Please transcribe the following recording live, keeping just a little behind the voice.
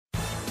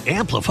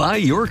Amplify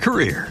your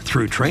career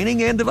through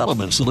training and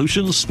development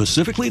solutions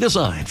specifically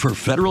designed for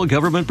federal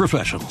government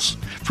professionals.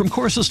 From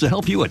courses to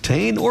help you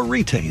attain or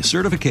retain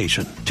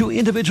certification, to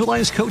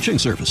individualized coaching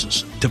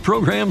services, to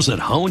programs that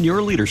hone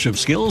your leadership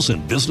skills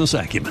and business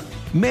acumen,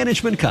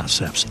 Management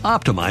Concepts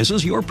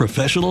optimizes your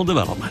professional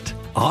development.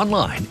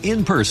 Online,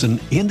 in person,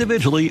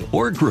 individually,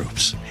 or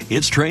groups,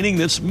 it's training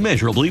that's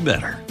measurably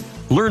better.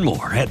 Learn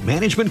more at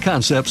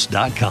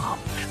managementconcepts.com.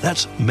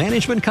 That's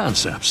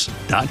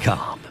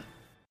managementconcepts.com.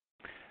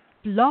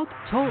 Blog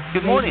Talk.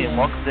 Good morning and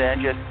welcome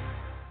to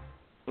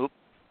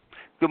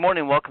Good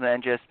morning and welcome to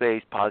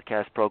NJSBA's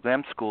podcast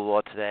program, School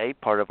Law Today,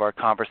 part of our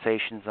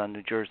Conversations on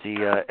New Jersey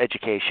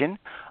Education.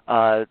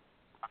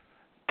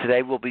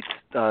 Today we'll be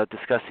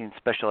discussing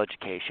special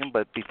education,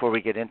 but before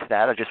we get into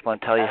that, I just want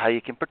to tell you how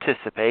you can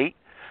participate.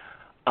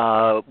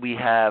 We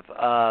have,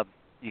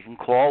 you can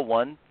call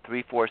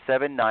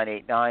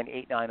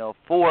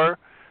 1-347-989-8904,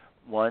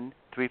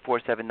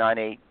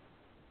 1-347-989-8904,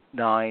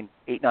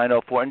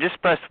 and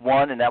just press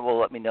 1, and that will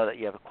let me know that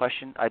you have a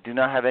question. I do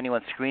not have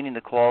anyone screening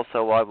the call,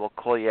 so I will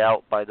call you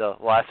out by the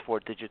last 4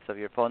 digits of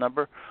your phone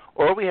number,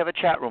 or we have a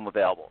chat room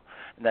available.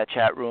 In that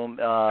chat room,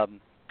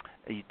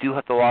 you do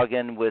have to log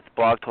in with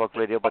Blog Talk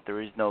Radio, but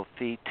there is no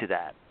fee to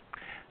that.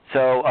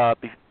 So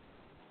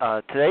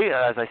today,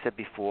 as I said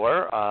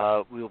before,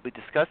 we will be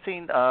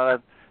discussing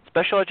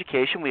special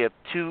education. We have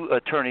 2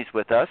 attorneys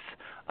with us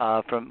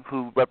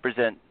who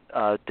represent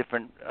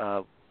different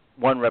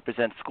one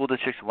represents school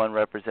districts, one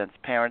represents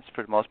parents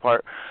for the most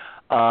part.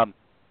 So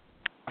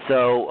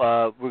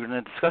we're going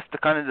to discuss the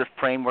kind of the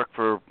framework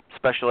for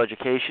special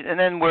education, and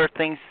then where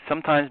things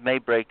sometimes may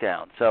break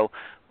down. So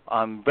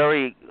I'm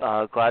very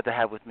glad to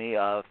have with me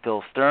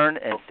Phil Stern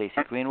and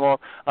Staci Greenwald.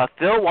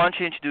 Phil, why don't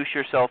you introduce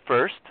yourself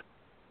first?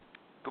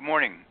 Good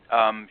morning.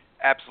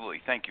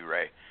 Absolutely. Thank you,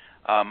 Ray.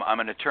 I'm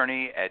an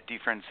attorney at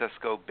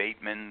DiFrancesco,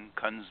 Bateman,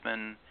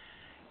 Kunzman,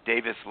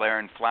 Davis, Lehrer,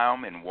 and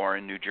Flaum in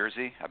Warren, New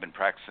Jersey. I've been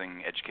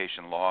practicing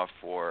education law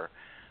for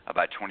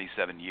about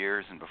 27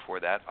 years, and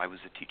before that, I was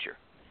a teacher.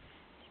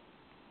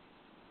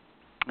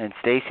 And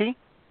Staci?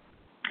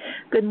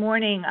 Good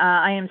morning.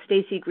 I am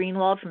Staci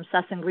Greenwald from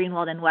Sussan,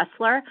 Greenwald and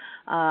Wesler.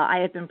 I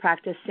have been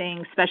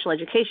practicing special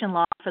education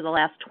law for the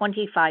last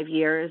 25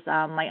 years.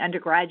 My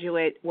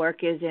undergraduate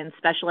work is in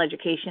special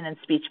education and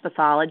speech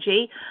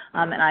pathology,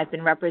 and I've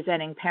been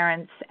representing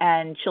parents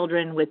and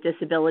children with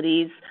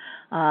disabilities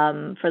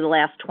for the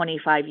last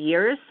 25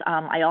 years.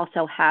 I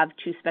also have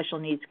 2 special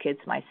needs kids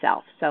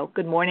myself. So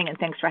good morning, and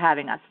thanks for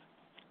having us.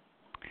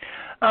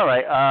 All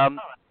right.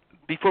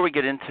 Before we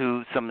get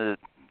into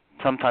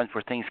sometimes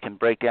where things can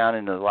break down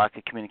in the lack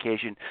of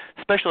communication,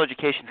 special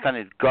education is kind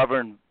of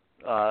governed,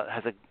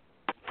 has a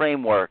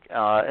framework,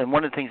 and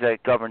one of the things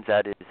that governs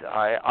that is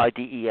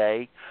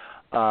IDEA.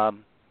 Phil,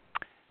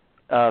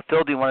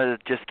 do you want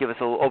to just give us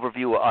a little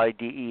overview of what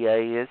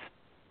IDEA is?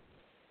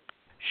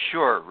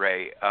 Sure,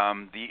 Ray.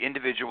 The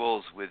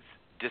Individuals with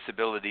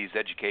Disabilities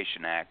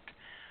Education Act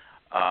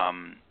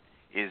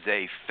is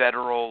a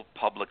federal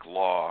public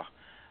law.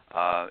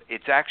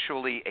 It's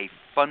actually a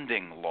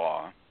funding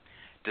law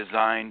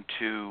designed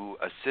to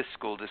assist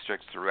school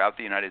districts throughout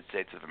the United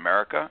States of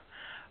America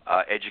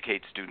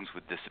educate students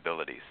with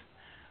disabilities.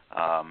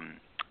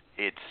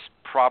 It's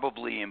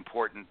probably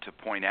important to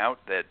point out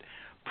that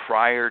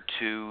prior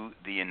to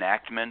the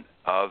enactment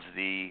of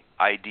the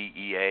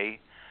IDEA,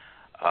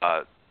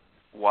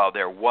 while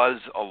there was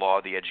a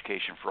law, the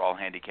Education for All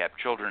Handicapped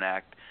Children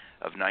Act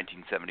of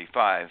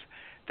 1975,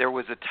 there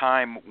was a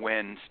time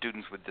when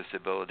students with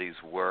disabilities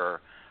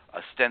were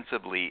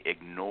ostensibly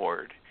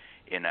ignored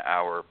in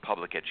our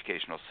public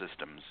educational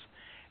systems.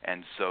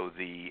 And so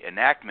the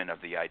enactment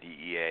of the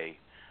IDEA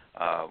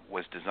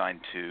was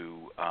designed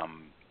to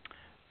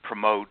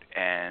promote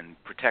and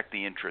protect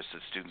the interests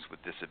of students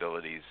with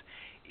disabilities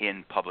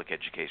in public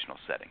educational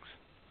settings.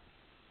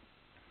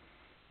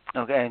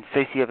 Okay, and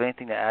Staci, you have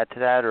anything to add to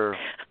that, or?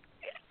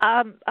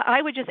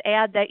 I would just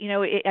add that,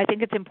 I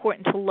think it's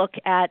important to look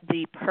at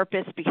the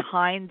purpose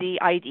behind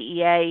the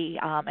IDEA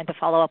and to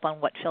follow up on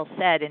what Phil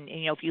said. And,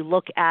 if you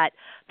look at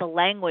the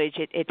language,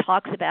 it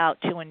talks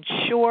about to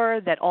ensure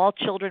that all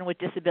children with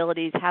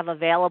disabilities have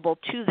available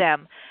to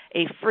them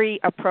a free,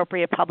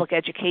 appropriate public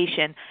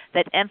education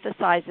that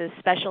emphasizes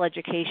special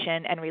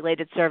education and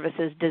related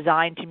services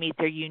designed to meet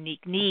their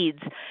unique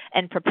needs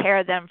and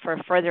prepare them for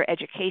further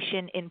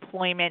education,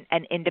 employment,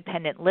 and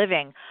independent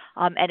living.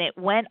 And it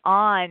went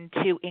on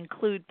to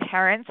include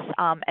parents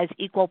as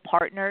equal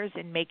partners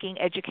in making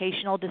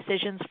educational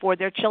decisions for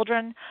their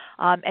children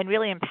and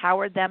really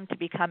empowered them to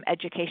become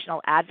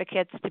educational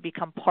advocates, to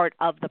become part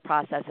of the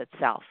process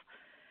itself.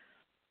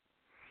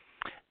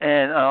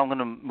 And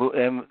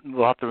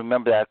we'll have to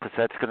remember that because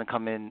that's going to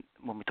come in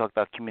when we talk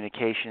about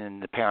communication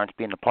and the parents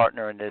being a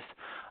partner in this.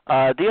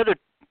 The other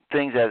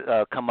things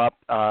that come up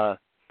are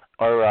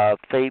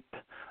FAPE,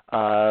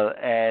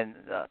 and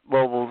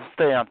we'll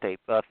stay on FAPE.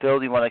 Phil,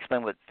 do you want to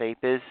explain what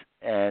FAPE is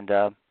and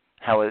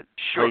how it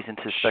plays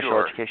into special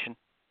education?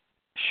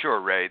 Sure,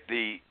 Ray.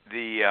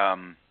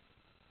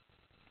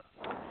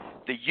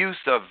 The use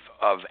of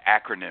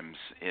acronyms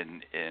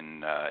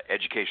in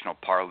educational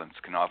parlance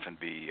can often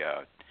be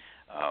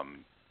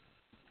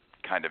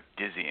kind of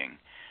dizzying.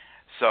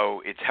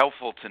 So it's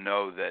helpful to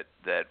know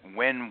that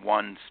when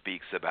one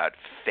speaks about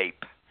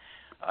FAPE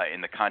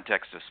in the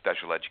context of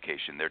special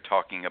education, they're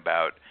talking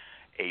about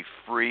a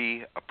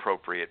free,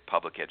 appropriate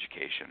public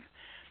education.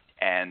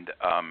 And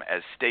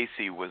as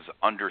Staci was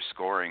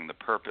underscoring the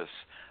purpose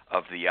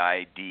of the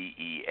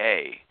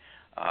IDEA,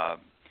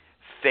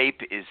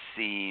 FAPE is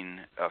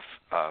seen,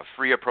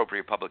 free,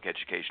 appropriate public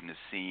education is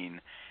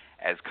seen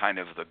as kind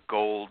of the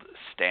gold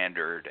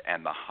standard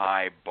and the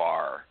high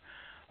bar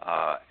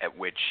at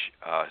which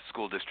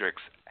school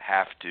districts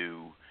have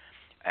to,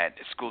 and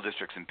school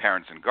districts and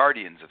parents and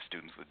guardians of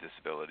students with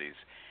disabilities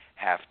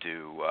have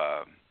to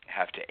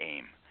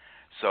aim.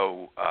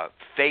 So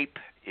FAPE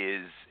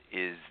is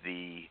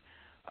the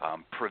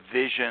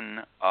provision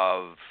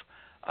of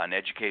an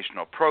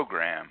educational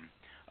program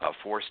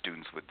for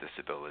students with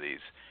disabilities.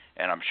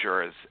 And I'm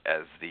sure as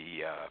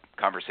the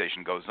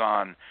conversation goes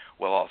on,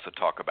 we'll also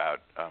talk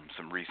about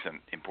some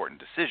recent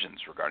important decisions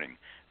regarding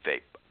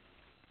FAPE.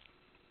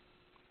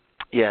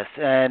 Yes,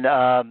 and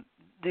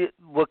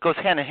what goes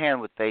hand in hand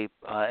with FAPE,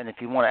 and if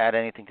you want to add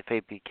anything to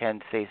FAPE, you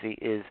can, Staci,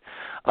 is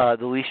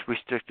the least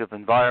restrictive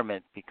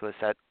environment, because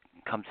that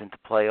comes into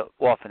play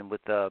often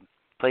with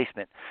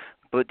placement.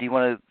 But do you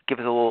want to give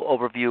us a little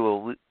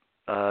overview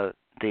of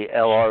the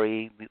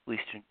LRE,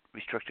 least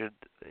restricted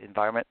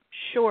environment?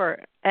 Sure.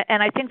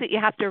 And I think that you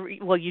have to,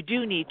 you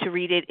do need to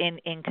read it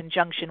in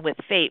conjunction with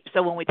FAPE.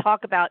 So when we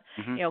talk about,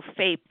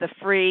 FAPE, the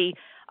free,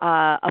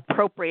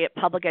 appropriate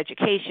public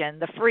education,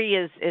 the free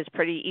is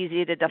pretty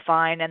easy to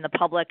define, and the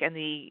public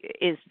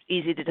is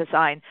easy to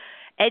define.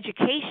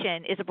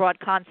 Education is a broad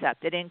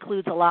concept. It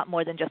includes a lot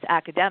more than just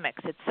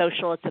academics. It's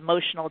social, it's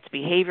emotional, it's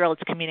behavioral,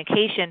 it's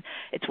communication.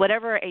 It's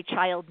whatever a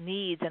child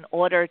needs in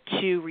order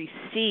to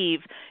receive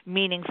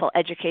meaningful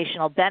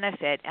educational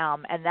benefit,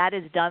 and that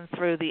is done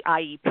through the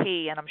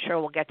IEP, and I'm sure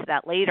we'll get to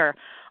that later.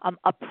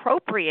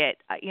 Appropriate,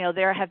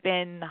 there have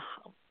been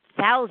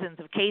thousands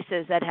of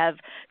cases that have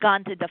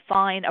gone to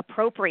define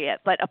appropriate,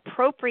 but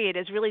appropriate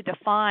is really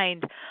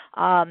defined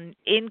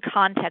in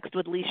context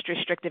with least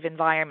restrictive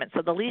environment.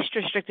 So the least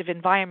restrictive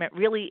environment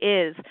really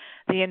is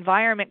the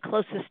environment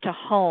closest to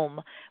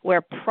home,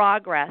 where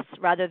progress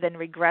rather than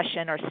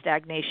regression or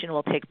stagnation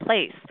will take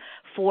place.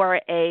 For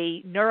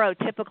a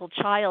neurotypical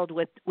child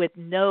with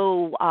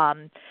no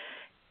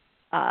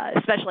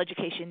special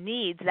education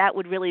needs, that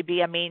would really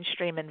be a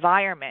mainstream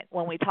environment.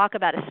 When we talk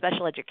about a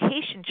special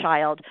education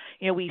child,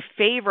 we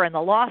favor, and the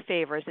law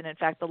favors, and in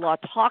fact the law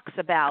talks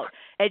about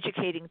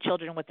educating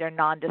children with their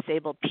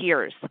non-disabled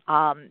peers.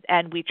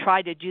 And we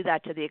try to do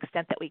that to the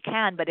extent that we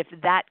can, but if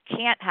that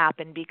can't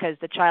happen because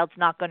the child's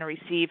not going to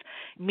receive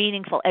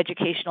meaningful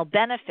educational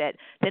benefit,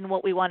 then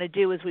what we want to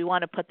do is we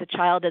want to put the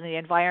child in the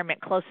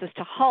environment closest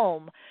to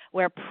home,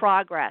 where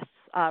progress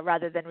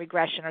rather than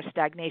regression or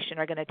stagnation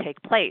are going to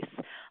take place.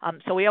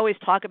 So we always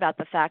talk about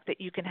the fact that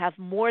you can have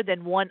more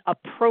than one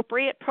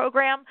appropriate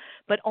program,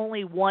 but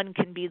only one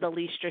can be the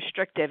least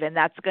restrictive, and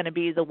that's going to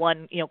be the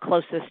one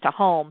closest to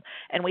home.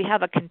 And we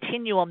have a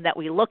continuum that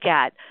we look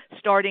at,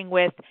 starting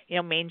with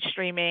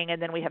mainstreaming, and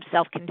then we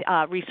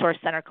have resource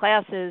center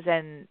classes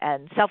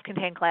and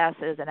self-contained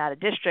classes and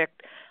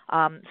out-of-district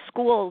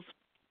schools,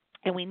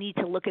 and we need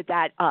to look at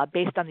that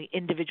based on the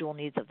individual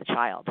needs of the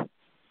child.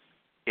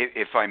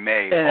 If I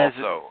may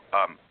also,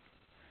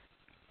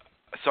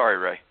 sorry,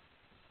 Ray.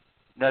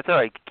 That's all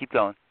right. Keep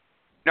going.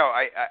 No,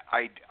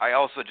 I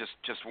also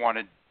just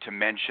wanted to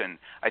mention,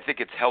 I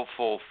think it's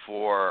helpful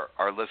for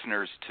our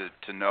listeners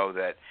to know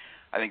that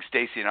I think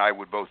Staci and I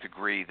would both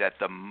agree that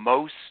the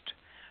most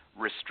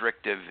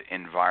restrictive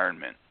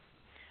environment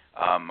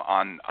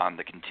on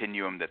the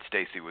continuum that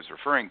Staci was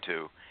referring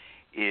to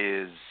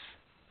is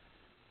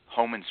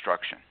home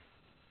instruction,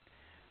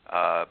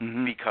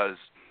 because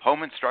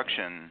home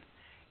instruction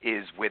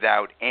is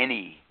without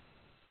any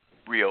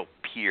real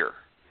peer,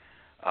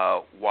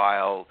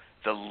 while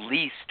the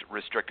least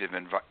restrictive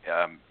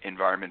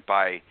environment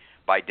by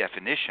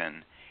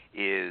definition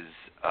is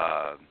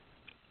a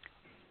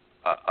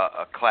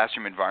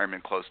classroom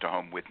environment close to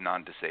home with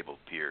non-disabled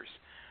peers.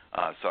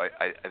 So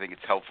I think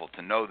it's helpful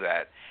to know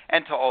that,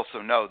 and to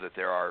also know that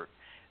there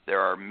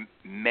are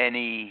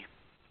many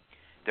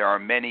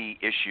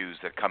issues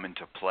that come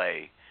into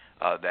play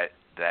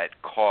that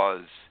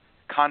cause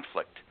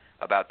conflict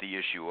about the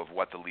issue of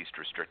what the least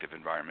restrictive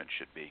environment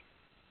should be.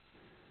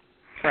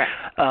 Correct.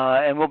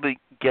 And we'll be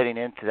getting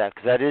into that,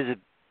 because that is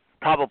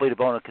probably the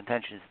bone of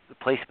contention, is the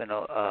placement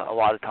a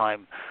lot of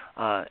time.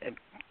 And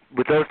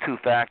with those two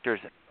factors,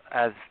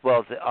 as well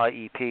as the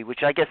IEP,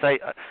 which I guess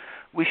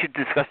we should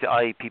discuss the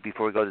IEP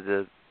before we go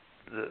to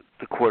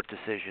the court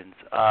decisions,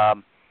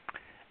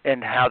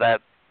 and how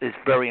that is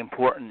very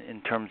important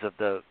in terms of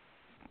the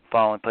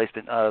following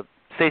placement.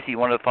 Staci, you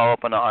want to follow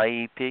up on the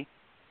IEP?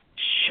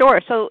 Sure.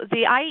 So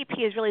the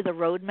IEP is really the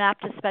roadmap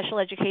to special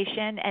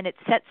education, and it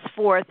sets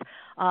forth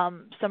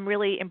some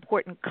really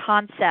important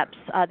concepts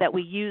that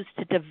we use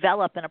to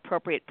develop an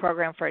appropriate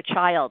program for a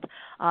child.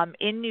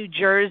 In New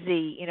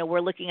Jersey,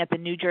 we're looking at the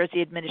New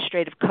Jersey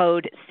Administrative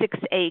Code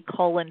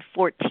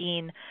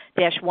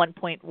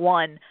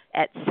 6A:14-1.1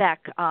 at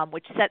SEC,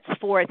 which sets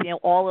forth,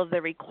 all of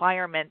the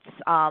requirements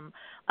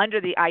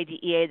under the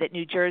IDEA that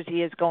New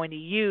Jersey is going to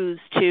use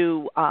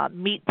to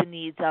meet the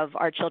needs of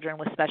our children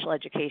with special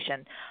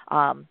education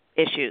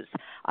issues.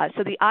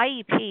 So the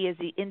IEP is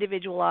the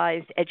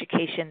Individualized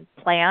Education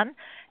Plan,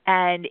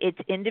 and it's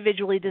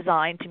individually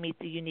designed to meet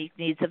the unique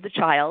needs of the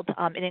child.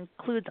 It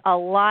includes a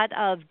lot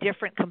of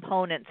different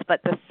components,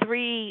 but the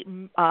three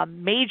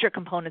major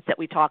components that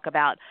we talk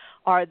about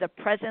are the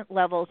present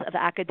levels of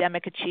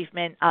academic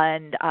achievement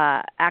and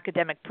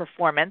academic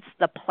performance,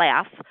 the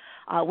PLAF,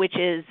 which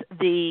is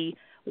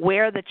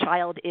where the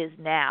child is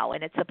now,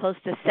 and it's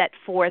supposed to set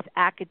forth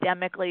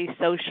academically,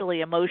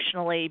 socially,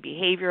 emotionally,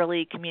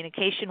 behaviorally,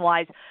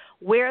 communication-wise,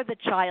 where the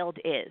child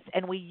is.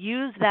 And we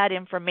use that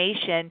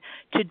information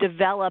to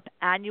develop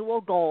annual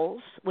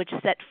goals, which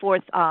set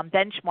forth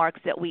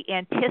benchmarks that we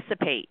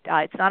anticipate.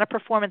 It's not a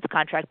performance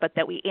contract, but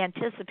that we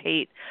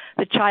anticipate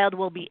the child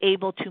will be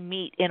able to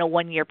meet in a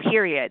one-year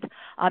period.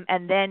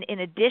 And then in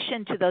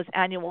addition to those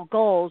annual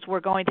goals, we're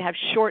going to have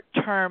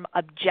short-term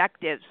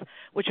objectives,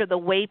 which are the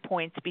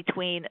waypoints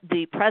between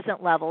the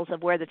present levels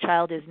of where the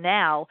child is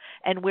now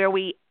and where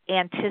we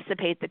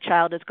anticipate the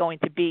child is going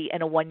to be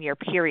in a one-year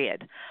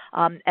period.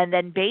 And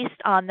then based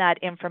on that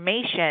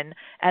information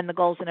and the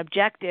goals and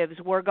objectives,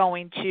 we're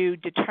going to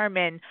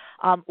determine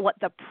what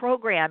the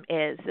program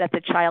is that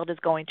the child is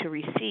going to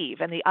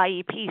receive. And the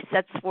IEP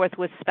sets forth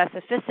with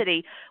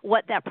specificity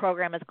what that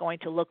program is going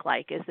to look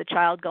like. Is the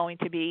child going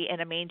to be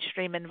in a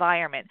mainstream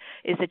environment?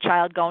 Is the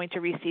child going to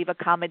receive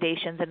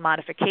accommodations and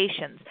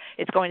modifications?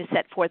 It's going to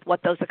set forth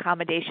what those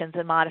accommodations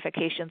and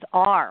modifications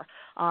are.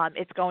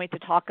 It's going to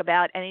talk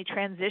about any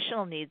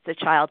transitional needs the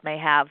child may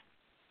have,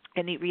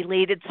 any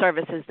related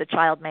services the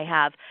child may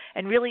have,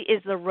 and really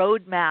is the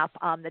roadmap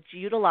that's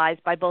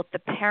utilized by both the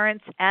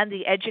parents and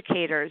the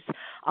educators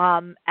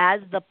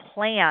as the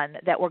plan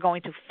that we're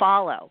going to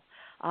follow.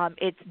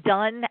 It's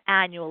done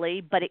annually,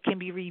 but it can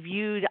be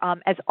reviewed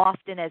as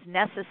often as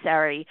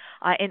necessary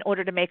in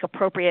order to make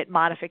appropriate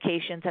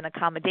modifications and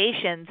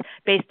accommodations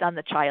based on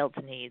the child's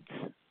needs.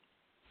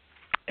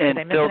 And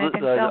Phil,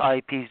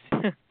 the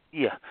IEPs,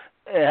 yeah.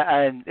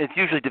 And it's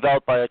usually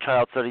developed by a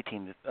child study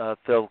team.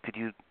 Phil, could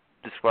you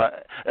describe?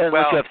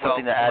 Unless you have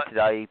something to add to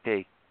the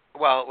IEP.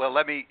 Well,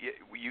 let me.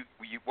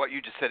 What you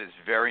just said is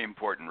very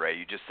important, Ray.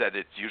 You just said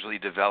it's usually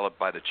developed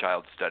by the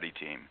child study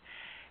team,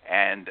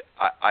 and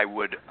I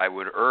would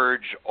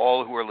urge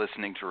all who are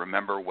listening to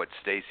remember what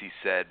Staci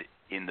said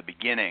in the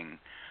beginning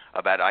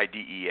about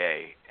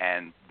IDEA.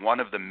 And one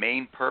of the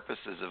main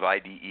purposes of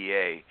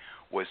IDEA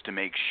was to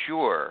make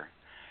sure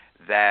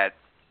that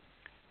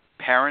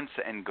parents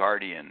and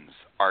guardians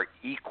are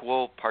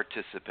equal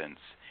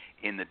participants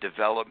in the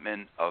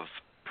development of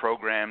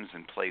programs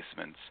and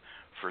placements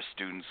for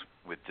students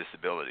with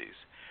disabilities.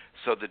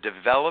 So the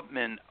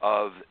development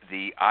of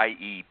the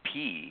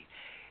IEP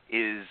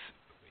is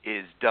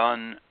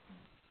done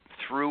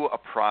through a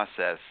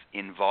process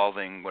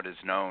involving what is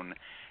known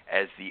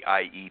as the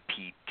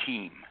IEP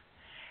team.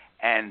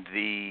 And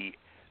the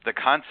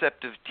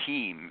concept of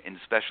team in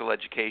special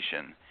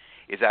education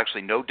is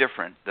actually no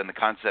different than the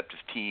concept of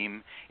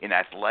team in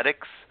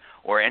athletics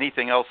or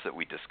anything else that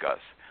we discuss.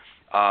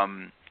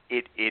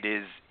 It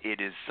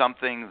is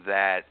something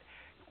that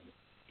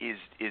is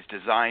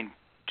designed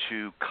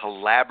to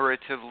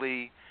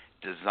collaboratively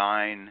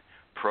design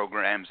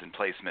programs and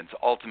placements,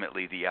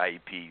 ultimately the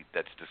IEP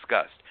that's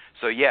discussed.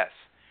 So yes,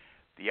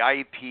 the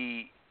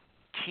IEP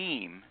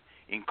team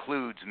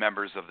includes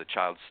members of the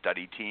child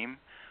study team,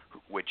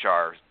 which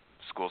are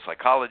school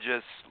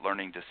psychologists,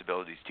 learning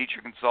disabilities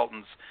teacher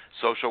consultants,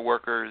 social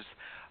workers,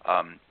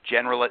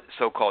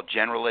 so-called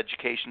general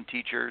education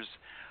teachers,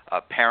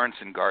 parents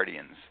and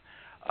guardians.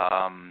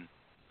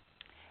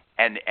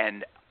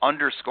 And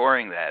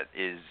underscoring that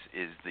is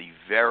the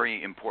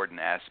very important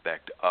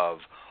aspect of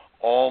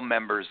all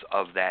members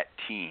of that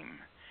team,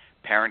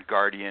 parent,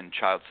 guardian,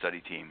 child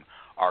study team,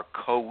 are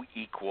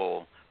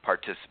co-equal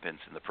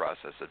participants in the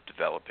process of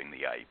developing the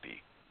IEP.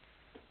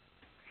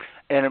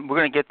 And we're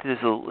going to get to this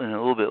in a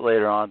little bit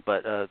later on,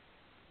 but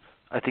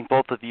I think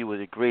both of you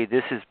would agree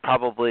this is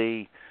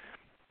probably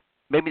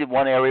maybe the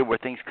one area where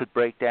things could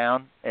break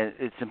down, and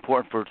it's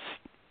important for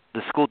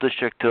the school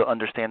district to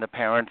understand the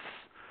parents,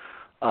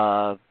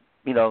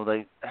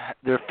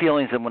 their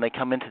feelings, and when they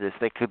come into this,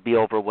 they could be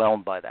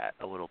overwhelmed by that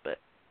a little bit.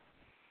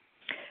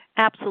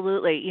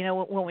 Absolutely.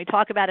 When we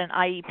talk about an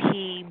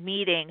IEP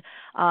meeting,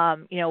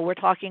 we're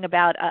talking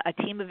about a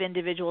team of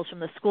individuals from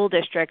the school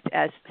district,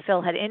 as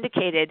Phil had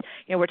indicated.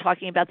 We're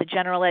talking about the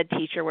general ed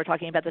teacher. We're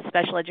talking about the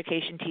special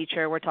education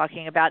teacher. We're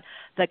talking about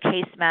the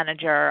case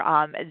manager.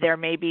 There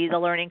may be the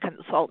learning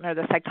consultant or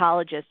the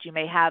psychologist. You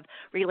may have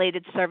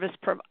related service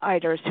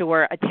providers who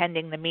are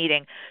attending the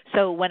meeting.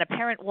 So when a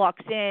parent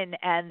walks in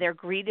and they're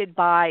greeted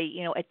by,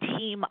 a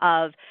team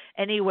of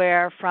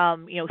anywhere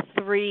from,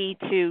 3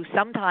 to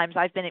sometimes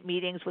I've been at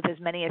meetings with as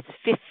many as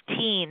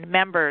 15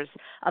 members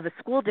of a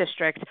school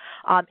district,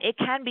 it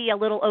can be a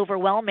little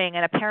overwhelming,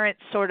 and a parent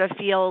sort of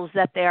feels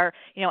that they're,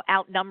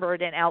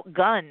 outnumbered and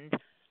outgunned.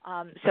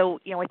 So,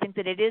 I think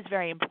that it is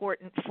very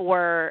important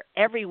for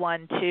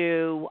everyone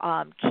to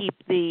keep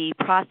the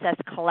process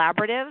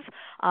collaborative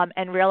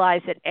and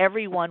realize that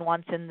everyone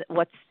wants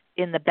what's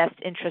in the best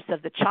interest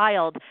of the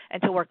child,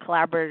 and to work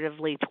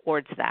collaboratively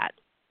towards that.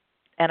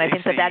 And I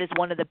think that is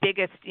one of the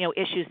biggest,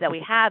 issues that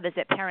we have, is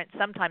that parents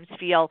sometimes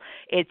feel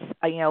it's,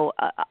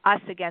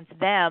 us against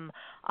them,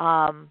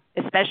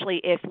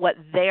 especially if what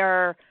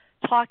they're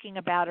talking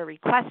about or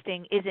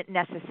requesting isn't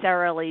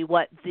necessarily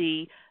what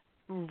the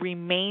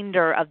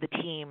remainder of the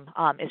team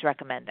is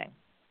recommending.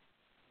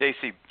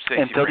 Staci,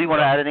 and Phil, do you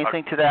want to add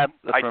anything to that?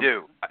 I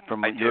do.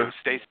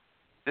 Staci,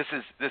 this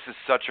is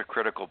such a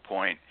critical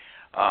point.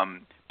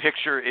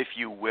 Picture, if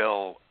you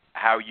will,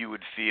 how you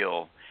would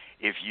feel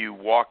if you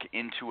walk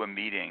into a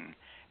meeting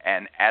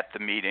and at the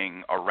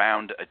meeting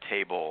around a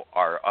table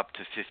are up to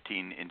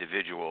 15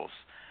 individuals,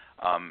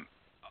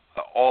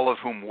 all of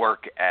whom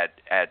work at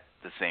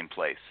the same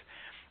place.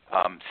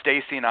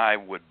 Staci and I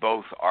would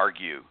both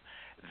argue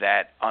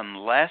that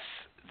unless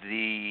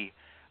the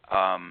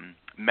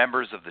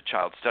members of the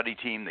child study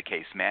team, the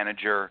case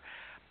manager,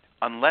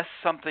 unless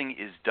something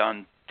is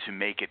done to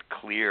make it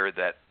clear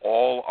that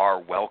all are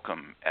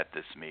welcome at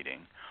this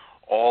meeting,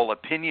 all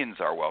opinions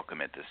are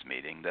welcome at this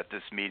meeting, that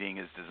this meeting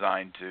is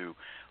designed to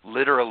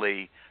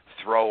literally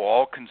throw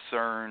all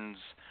concerns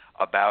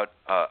about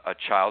a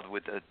child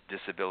with a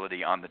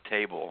disability on the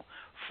table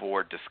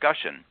for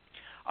discussion,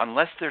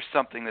 unless there's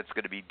something that's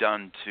going to be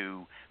done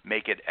to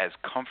make it as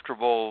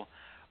comfortable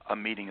a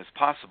meeting as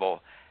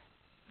possible,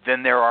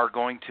 then there are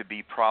going to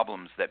be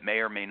problems that may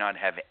or may not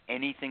have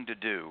anything to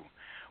do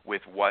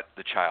with what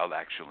the child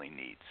actually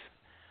needs.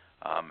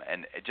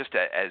 And just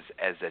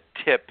as a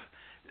tip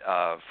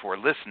for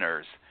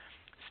listeners,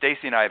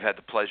 Staci and I have had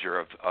the pleasure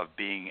of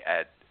being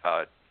at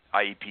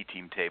IEP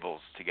team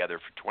tables together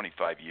for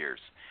 25 years.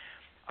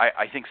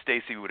 I think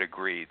Staci would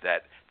agree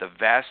that the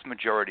vast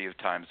majority of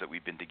times that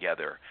we've been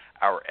together,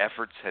 our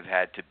efforts have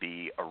had to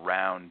be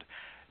around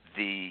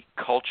the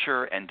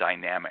culture and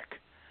dynamic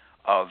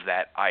of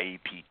that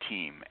IEP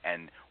team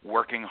and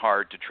working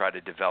hard to try to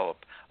develop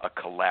a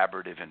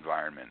collaborative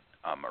environment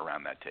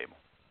around that table.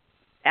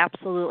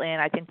 Absolutely,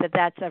 and I think that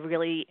that's a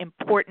really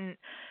important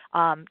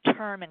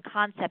term and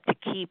concept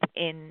to keep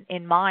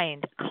in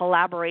mind.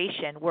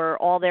 Collaboration. We're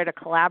all there to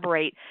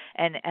collaborate,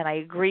 and I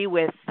agree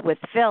with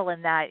Phil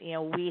in that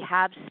we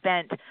have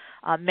spent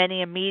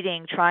many a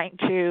meeting trying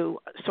to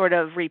sort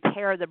of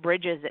repair the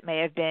bridges that may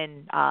have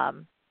been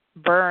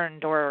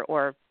burned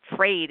or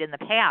frayed in the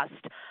past.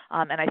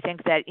 And I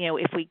think that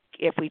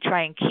if we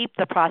try and keep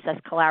the process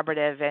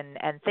collaborative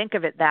and think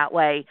of it that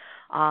way,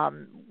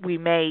 we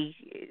may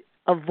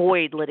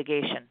avoid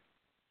litigation.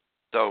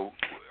 So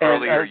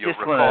earlier you'll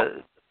recall.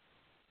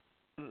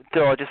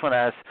 Phil, I just want to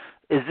ask: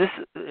 is this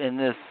in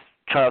this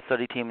child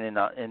study team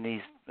in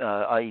these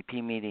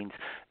IEP meetings?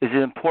 Is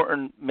it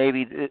important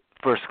maybe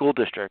for a school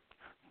district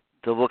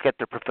to look at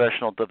their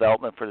professional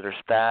development for their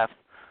staff,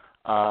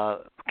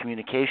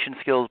 communication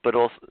skills, but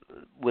also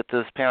with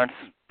those parents?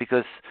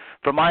 Because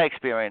from my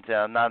experience,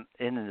 I'm not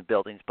in the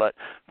buildings, but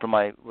from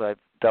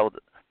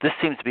this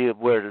seems to be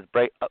where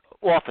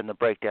often the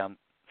breakdown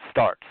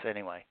starts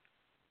anyway.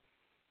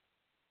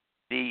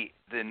 The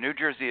New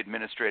Jersey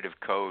Administrative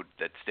Code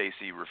that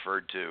Staci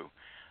referred to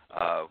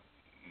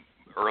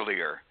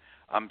earlier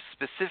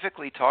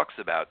specifically talks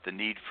about the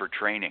need for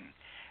training,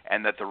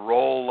 and that the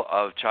role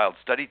of child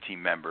study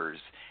team members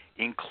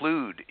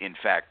include, in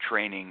fact,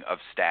 training of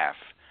staff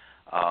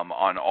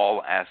on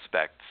all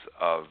aspects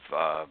of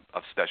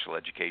special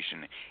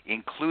education,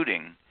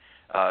 including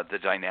the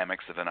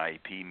dynamics of an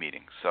IEP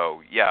meeting.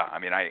 So, yeah, I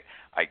mean, I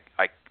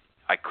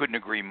couldn't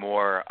agree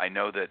more. I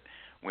know that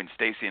when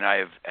Staci and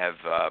I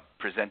have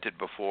presented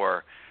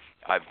before,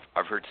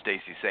 I've heard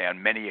Staci say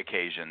on many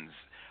occasions,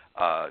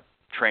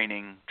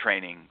 training.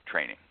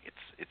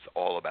 It's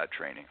all about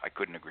training. I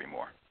couldn't agree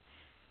more.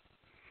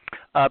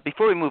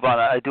 Before we move on,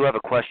 I do have a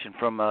question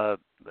from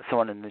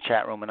someone in the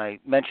chat room, and I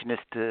mentioned this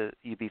to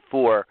you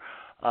before,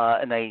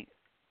 and they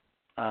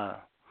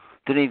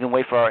didn't even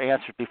wait for our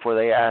answer before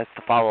they asked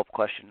the follow-up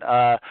question.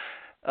 How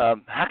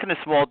can a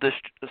small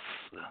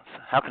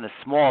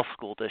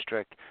school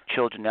district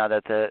children, now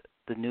that the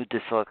new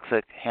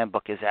dyslexic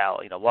handbook is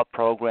out, what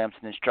programs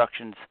and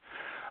instructions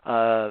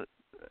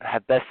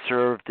have best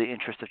served the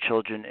interest of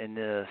children in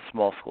the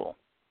small school?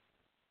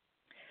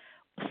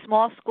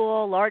 Small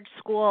school, large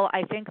school,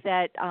 I think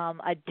that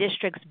a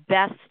district's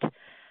best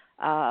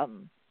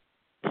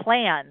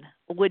plan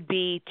would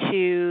be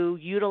to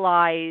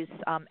utilize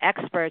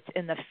experts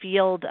in the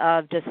field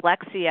of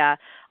dyslexia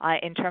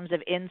in terms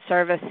of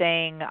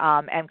in-servicing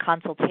and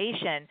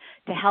consultation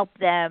to help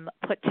them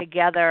put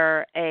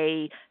together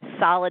a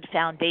solid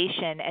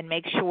foundation and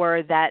make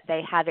sure that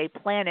they have a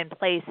plan in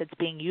place that's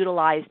being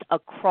utilized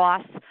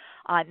across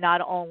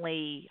not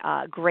only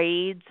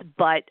grades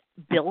but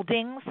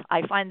buildings.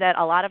 I find that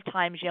a lot of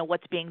times,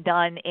 what's being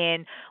done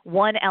in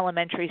one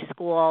elementary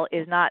school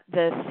is not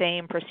the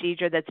same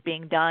procedure that's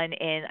being done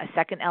in a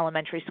second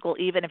elementary school,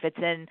 even if it's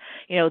in,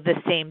 the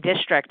same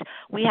district.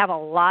 We have a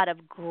lot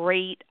of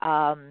great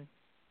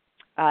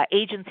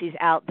agencies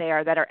out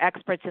there that are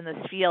experts in this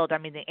field. I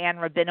mean, the Ann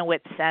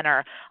Rabinowitz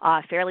Center,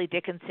 Fairleigh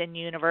Dickinson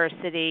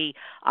University,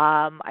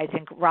 I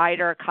think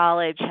Rider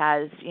College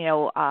has,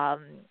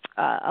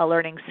 a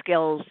learning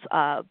skills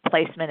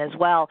placement as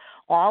well.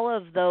 All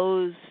of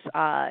those,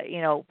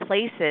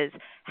 places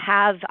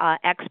have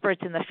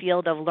experts in the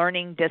field of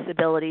learning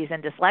disabilities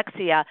and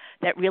dyslexia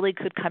that really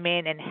could come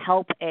in and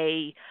help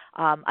a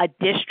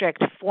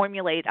district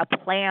formulate a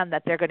plan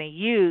that they're going to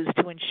use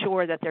to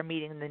ensure that they're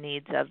meeting the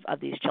needs of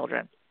these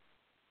children.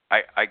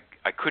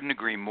 I couldn't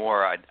agree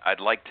more. I'd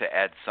like to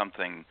add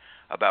something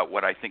about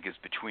what I think is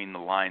between the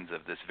lines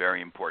of this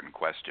very important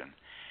question,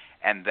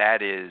 and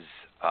that is,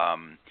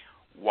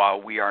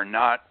 while we are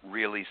not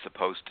really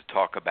supposed to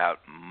talk about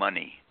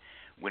money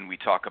when we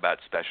talk about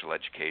special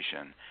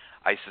education,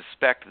 I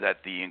suspect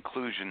that the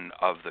inclusion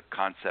of the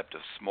concept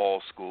of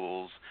small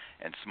schools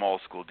and small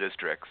school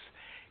districts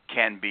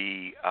can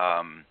be,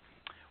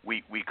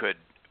 we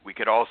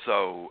could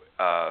also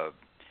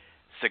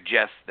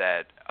suggest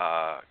that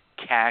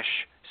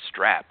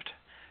cash-strapped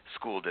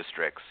school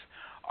districts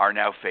are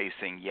now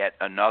facing yet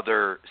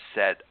another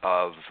set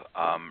of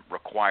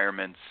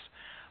requirements,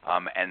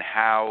 and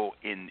how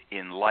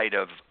in light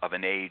of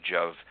an age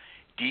of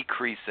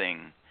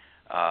decreasing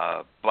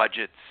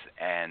budgets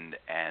and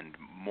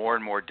more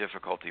and more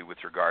difficulty with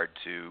regard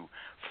to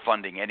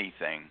funding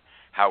anything,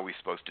 how are we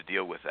supposed to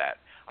deal with that?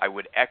 I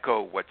would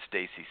echo what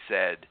Staci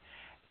said,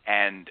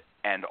 and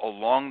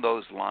along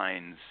those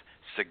lines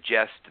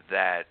suggest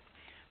that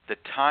the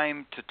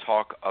time to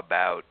talk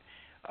about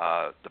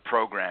the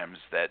programs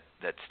that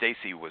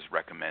Staci was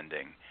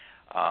recommending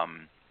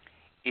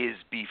is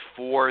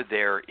before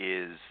there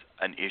is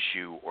an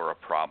issue or a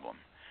problem.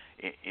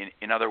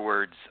 In other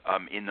words,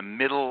 in the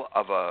middle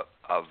of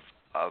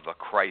a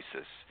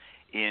crisis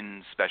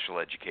in special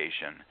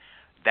education,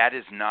 that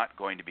is not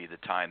going to be the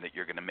time that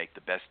you're going to make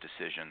the best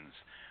decisions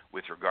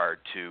with regard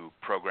to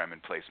program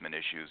and placement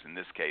issues, in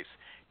this case,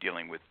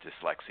 dealing with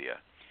dyslexia.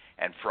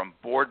 And from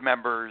board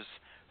members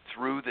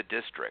through the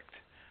district,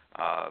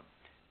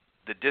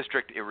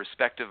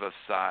 irrespective of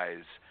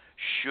size,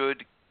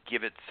 should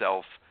give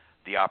itself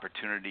the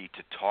opportunity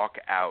to talk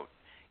out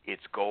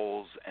its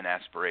goals and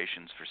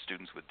aspirations for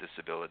students with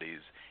disabilities,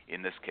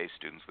 in this case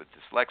students with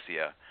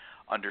dyslexia,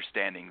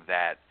 understanding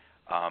that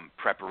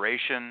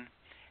preparation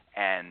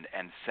and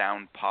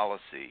sound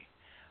policy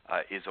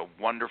is a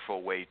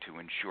wonderful way to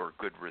ensure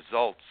good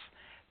results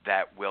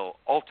that will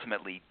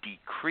ultimately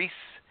decrease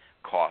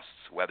costs,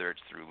 whether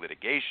it's through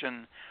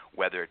litigation,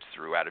 whether it's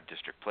through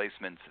out-of-district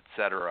placements, et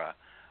cetera,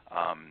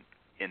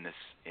 in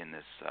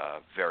this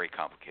very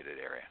complicated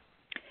area.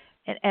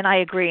 And I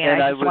agree,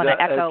 and I just want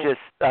to echo.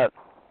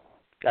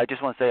 I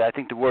just want to say I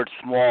think the word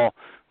small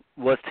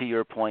was to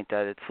your point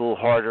that it's a little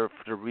harder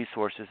for the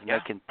resources, and they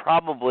can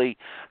probably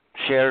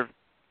share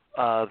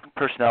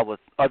personnel with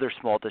other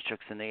small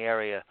districts in the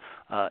area,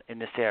 in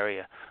this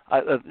area.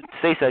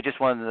 Staci, I just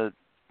wanted to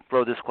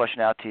throw this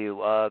question out to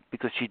you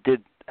because she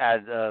did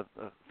add a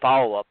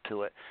follow-up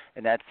to it,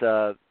 and that's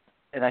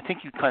and I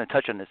think you kind of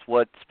touched on this.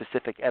 What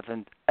specific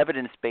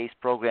evidence-based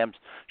programs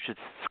should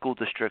school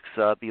districts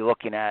be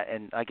looking at?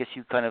 And I guess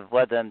you kind of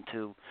led them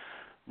to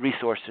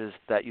resources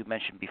that you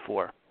mentioned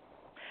before.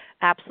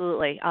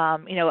 Absolutely.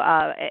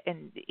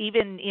 And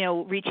even,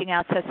 reaching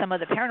out to some of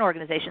the parent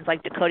organizations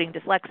like Decoding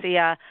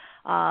Dyslexia,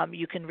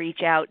 you can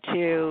reach out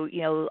to,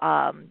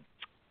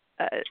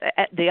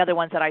 the other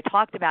ones that I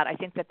talked about. I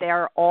think that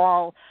they're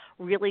all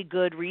really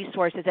good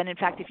resources. And in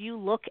fact, if you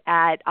look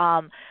at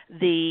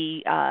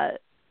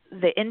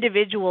the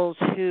individuals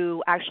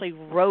who actually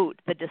wrote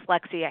the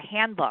dyslexia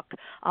handbook,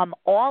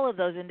 all of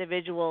those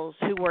individuals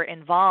who were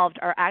involved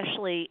are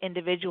actually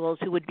individuals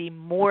who would be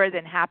more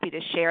than happy to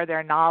share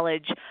their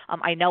knowledge.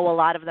 I know a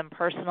lot of them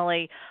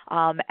personally,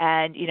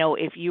 and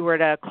if you were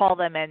to call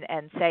them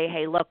and say,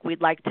 hey, look,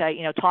 we'd like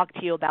to talk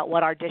to you about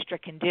what our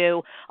district can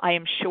do, I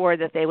am sure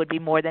that they would be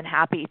more than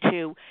happy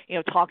to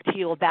talk to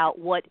you about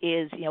what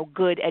is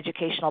good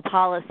educational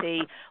policy,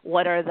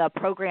 what are the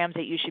programs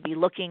that you should be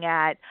looking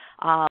at,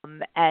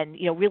 and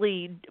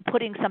really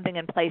putting something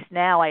in place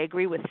now. I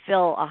agree with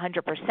Phil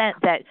 100%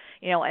 that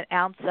an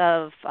ounce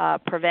of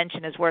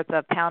prevention is worth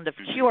a pound of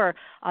cure.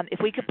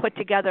 If we could put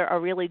together a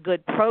really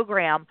good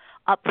program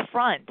up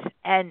front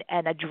and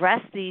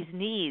address these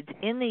needs,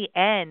 in the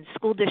end,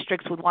 school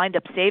districts would wind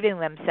up saving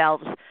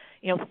themselves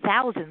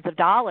thousands of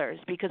dollars,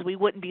 because we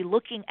wouldn't be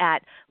looking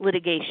at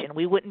litigation.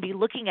 We wouldn't be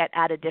looking at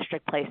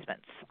out-of-district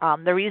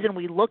placements. The reason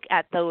we look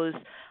at those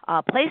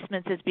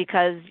placements is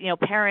because,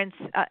 parents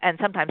and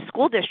sometimes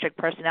school district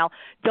personnel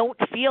don't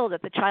feel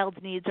that the child's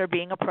needs are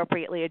being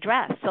appropriately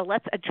addressed. So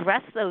let's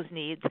address those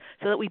needs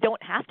so that we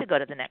don't have to go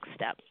to the next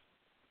step.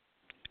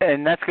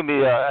 And that's going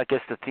to be, I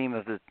guess, the theme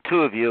of the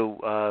two of you,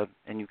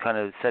 and you kind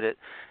of said it,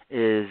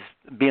 is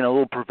being a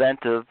little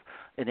preventive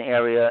in the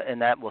area,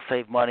 and that will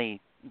save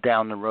money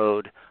down the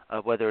road,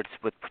 whether it's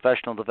with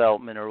professional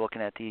development or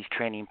looking at these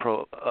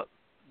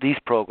these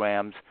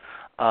programs.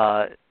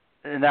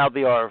 And that'll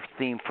be our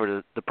theme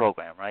for the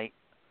program, right?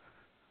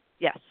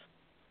 Yes.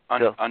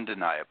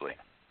 Undeniably.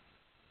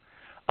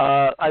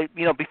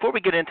 Before we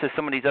get into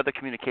some of these other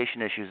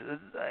communication issues,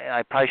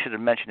 I probably should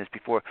have mentioned this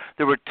before.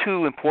 There were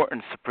two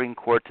important Supreme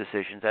Court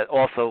decisions that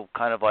also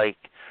kind of like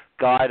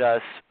guide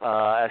us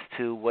as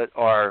to what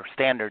our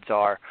standards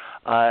are.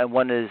 And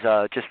one is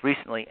just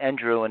recently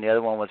Andrew, and the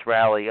other one was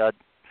Rowley.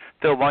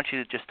 Phil, why don't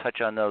you just touch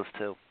on those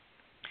two?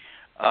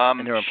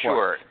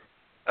 Sure.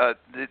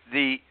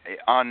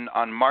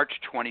 On March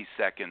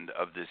 22nd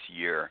of this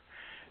year,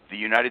 the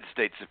United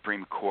States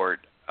Supreme Court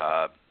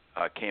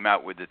came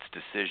out with its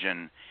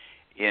decision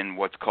in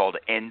what's called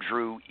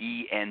Endrew,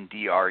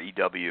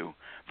 E-N-D-R-E-W,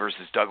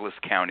 versus Douglas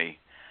County,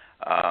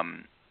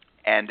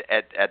 and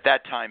at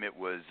that time it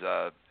was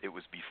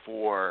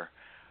before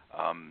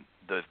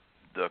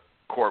the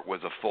court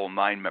was a full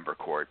 9-member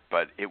court,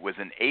 but it was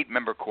an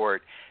 8-member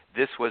court.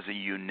 This was a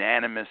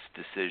unanimous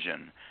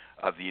decision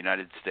of the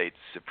United States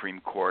Supreme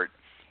Court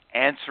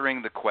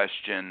answering the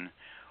question: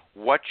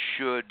 what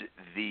should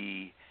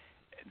the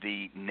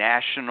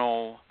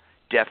national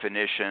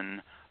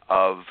definition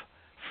of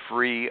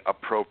free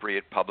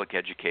appropriate public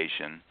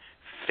education,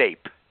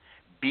 FAPE,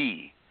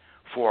 be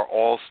for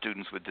all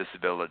students with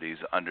disabilities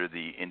under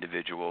the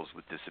Individuals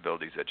with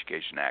Disabilities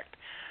Education Act?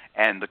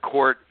 And the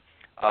court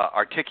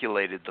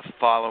articulated the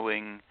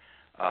following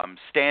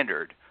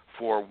standard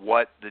for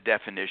what the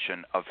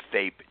definition of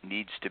FAPE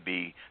needs to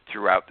be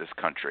throughout this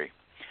country.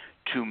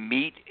 To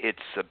meet its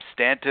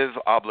substantive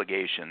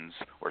obligations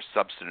or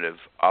substantive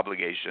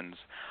obligations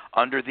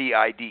under the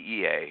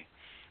IDEA,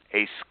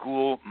 a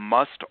school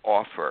must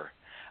offer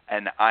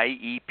an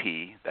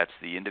IEP, that's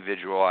the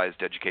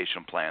Individualized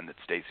Education Plan that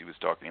Staci was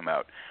talking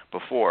about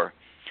before,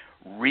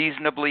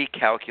 reasonably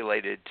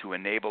calculated to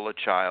enable a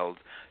child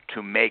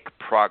to make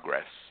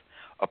progress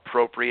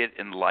appropriate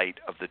in light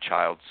of the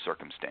child's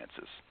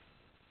circumstances.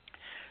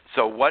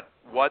 So what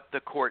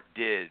the court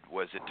did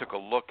was it took a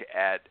look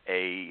at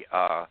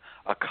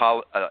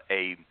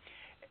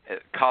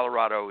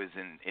Colorado is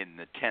in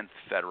the 10th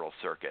Federal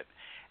Circuit,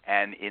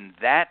 and in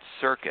that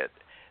circuit,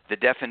 the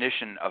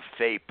definition of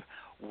FAPE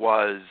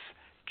was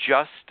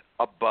just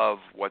above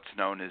what's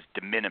known as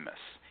de minimis.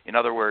 In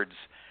other words,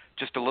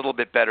 just a little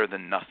bit better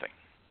than nothing.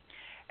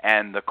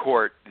 And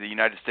the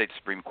United States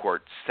Supreme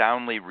Court,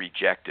 soundly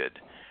rejected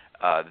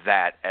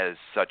that as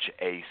such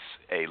a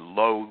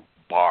low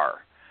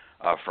bar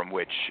from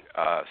which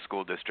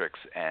school districts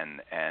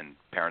and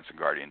parents and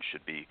guardians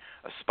should be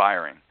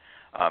aspiring.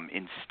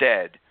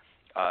 Instead,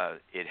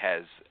 it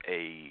has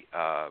a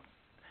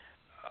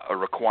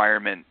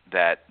requirement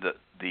that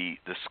the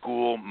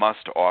school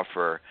must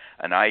offer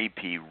an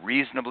IEP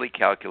reasonably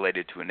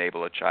calculated to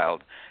enable a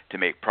child to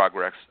make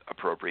progress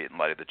appropriate in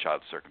light of the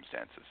child's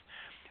circumstances.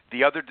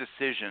 The other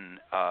decision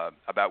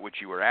about which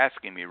you were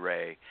asking me,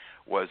 Ray,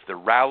 was the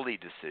Rowley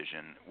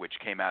decision, which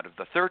came out of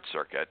the Third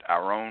Circuit,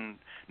 our own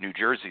New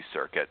Jersey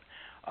circuit,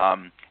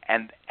 and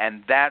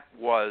that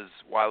was,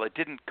 while it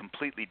didn't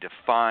completely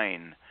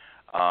define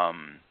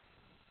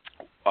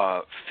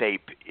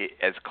FAPE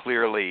as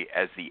clearly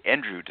as the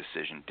Endrew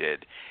decision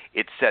did,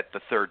 it set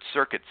the Third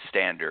Circuit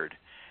standard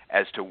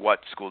as to what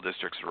school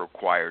districts are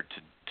required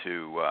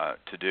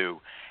to do.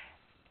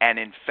 And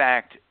in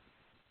fact,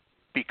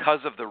 because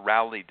of the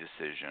Rowley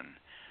decision,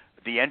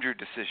 the Endrew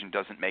decision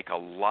doesn't make a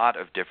lot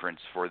of difference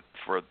for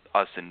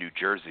us in New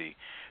Jersey,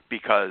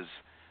 because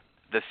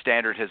the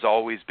standard has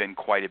always been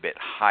quite a bit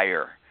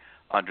higher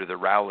under the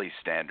Rowley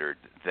standard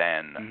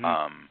than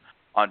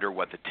under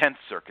what the 10th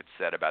Circuit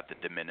said about the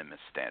de minimis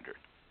standard.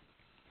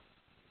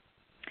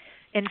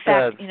 In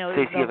fact,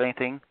 Staci, you have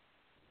anything?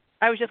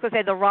 I was just going to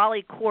say the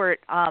Raleigh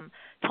court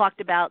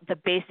talked about the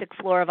basic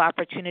floor of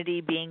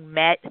opportunity being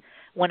met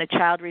when a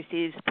child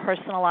receives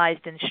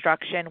personalized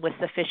instruction with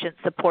sufficient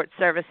support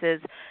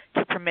services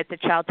to permit the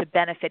child to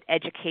benefit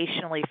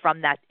educationally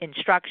from that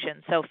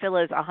instruction. So Phil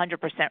is 100%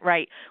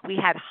 right. We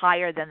had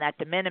higher than that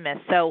de minimis.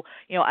 So,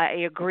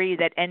 I agree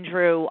that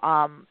Endrew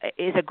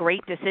is a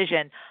great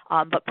decision,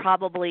 but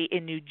probably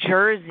in New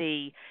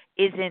Jersey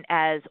isn't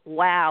as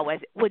wow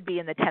as it would be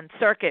in the 10th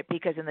Circuit,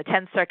 because in the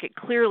 10th Circuit,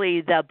 clearly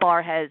the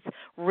bar has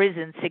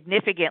risen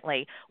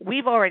significantly.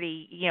 We've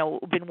already,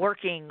 been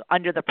working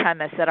under the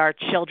premise that our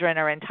children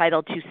are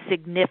entitled to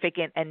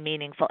significant and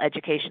meaningful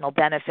educational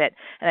benefit,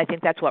 and I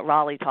think that's what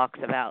Raleigh talks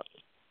about.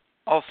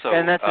 Also,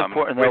 and that's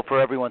important, though, for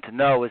everyone to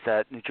know, is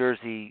that New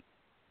Jersey,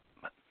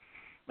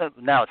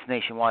 now it's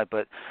nationwide,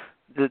 but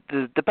the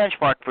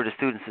benchmark for the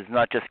students is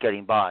not just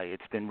getting by.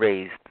 It's been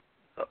raised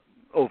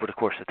over the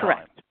course of time.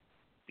 Correct.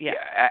 Yeah,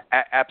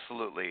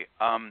 absolutely.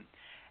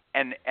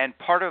 And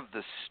part of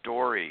the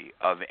story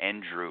of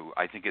Endrew,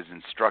 I think, is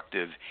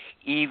instructive,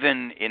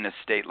 even in a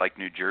state like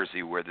New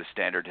Jersey, where the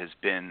standard has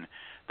been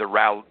the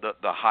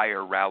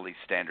higher Rowley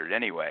standard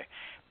anyway.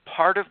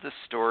 part of the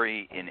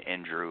story in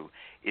Andrew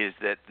is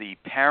that the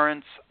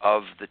parents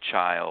of the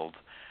child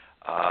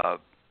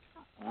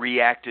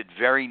reacted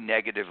very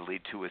negatively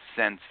to a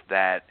sense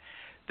that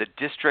the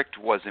district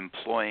was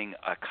employing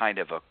a kind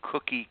of a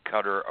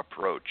cookie-cutter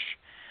approach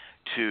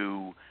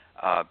to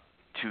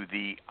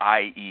the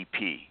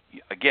IEP.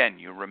 Again,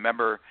 you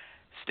remember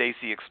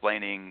Staci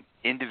explaining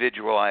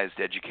individualized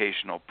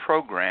educational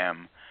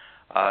program.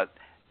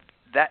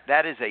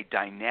 That is a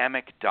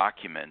dynamic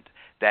document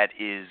that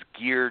is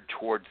geared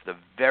towards the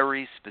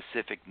very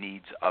specific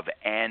needs of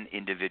an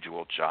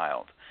individual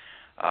child.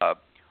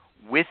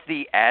 With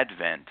the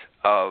advent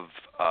of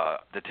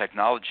the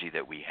technology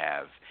that we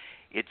have,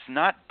 it's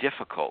not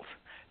difficult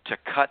to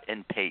cut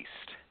and paste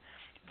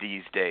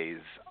these days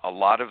a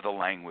lot of the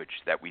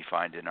language that we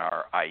find in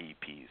our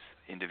IEPs,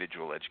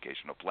 individual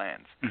educational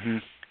plans. Mm-hmm.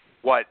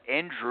 What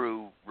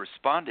Andrew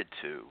responded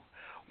to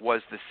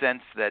was the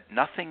sense that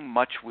nothing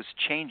much was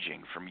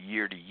changing from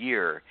year to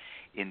year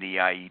in the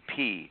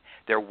IEP.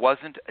 There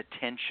wasn't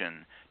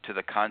attention to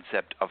the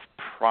concept of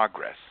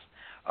progress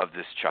of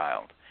this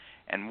child.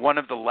 And one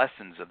of the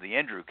lessons of the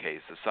Andrew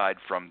case, aside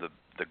from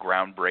the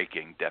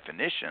groundbreaking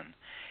definition,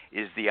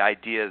 is the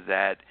idea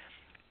that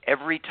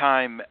every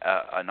time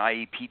an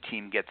IEP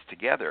team gets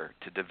together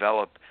to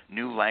develop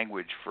new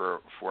language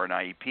for an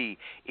IEP,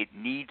 it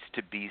needs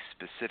to be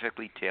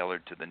specifically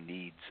tailored to the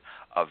needs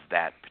of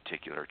that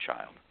particular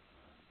child.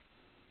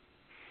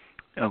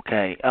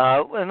 Okay,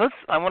 and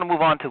I want to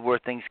move on to where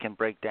things can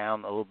break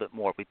down a little bit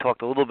more. We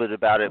talked a little bit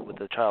about it with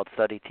the child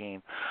study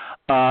team.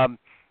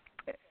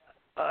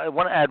 I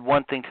want to add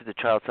one thing to the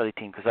child study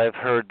team because I've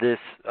heard this.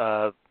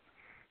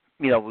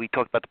 We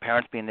talked about the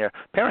parents being there.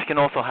 Parents can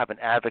also have an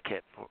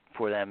advocate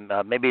for them.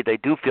 Maybe they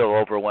do feel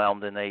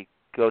overwhelmed and they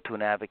go to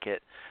an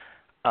advocate.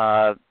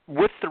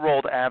 What's the role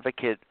of the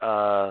advocate?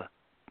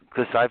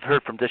 Because I've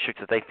heard from districts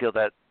that they feel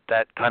that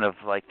kind of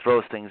like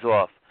throws things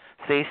off.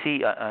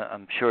 Staci,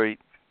 I'm sure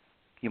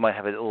you might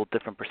have a little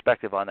different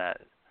perspective on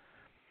that.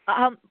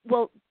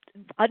 Well,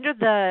 under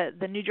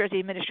the New Jersey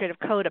Administrative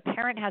Code, a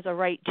parent has a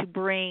right to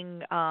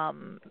bring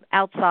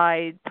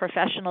outside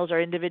professionals or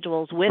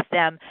individuals with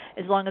them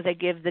as long as they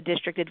give the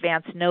district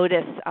advance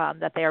notice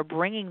that they are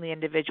bringing the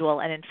individual.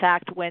 And in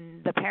fact,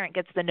 when the parent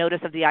gets the notice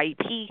of the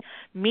IEP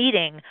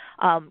meeting,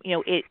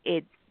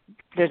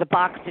 there's a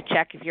box to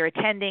check if you're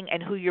attending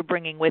and who you're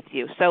bringing with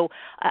you. So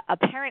a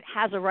parent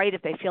has a right,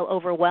 if they feel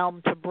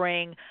overwhelmed, to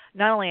bring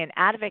not only an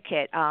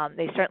advocate,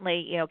 they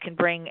certainly can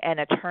bring an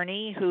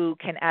attorney who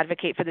can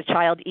advocate for the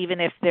child even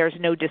if there's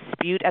no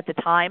dispute at the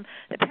time.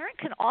 The parent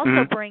can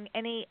also bring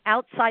any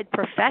outside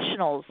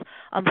professionals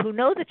who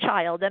know the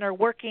child and are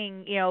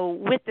working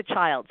with the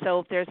child.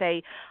 So if there's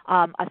a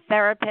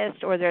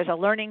therapist or there's a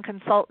learning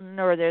consultant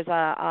or there's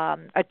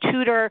a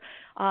tutor,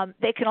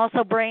 they can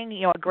also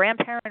bring a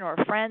grandparent or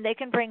a friend. They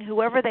can bring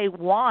whoever they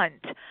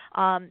want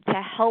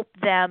to help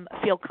them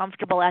feel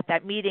comfortable at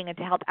that meeting and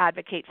to help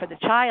advocate for the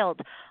child.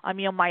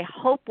 My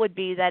hope would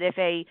be that if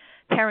a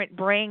parent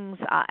brings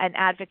an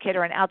advocate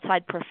or an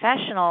outside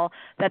professional,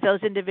 that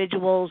those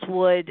individuals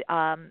would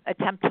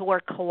attempt to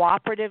work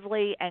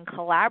cooperatively and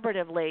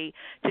collaboratively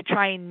to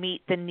try and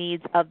meet the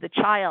needs of the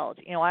child.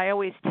 I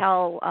always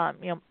tell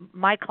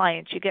my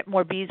clients, you get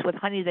more bees with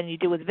honey than you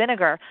do with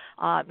vinegar.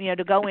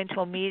 To go into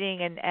a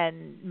meeting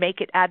and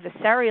make it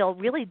adversarial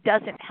really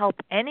doesn't help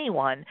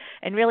anyone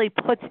and really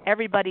puts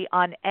everybody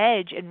on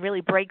edge and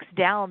really breaks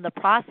down the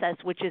process,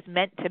 which is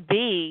meant to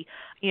be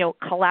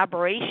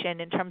collaboration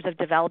in terms of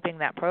developing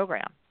that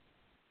program.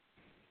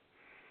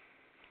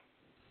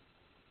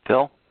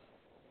 Phil?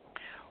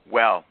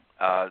 Well,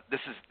 this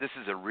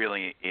is a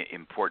really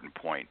important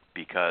point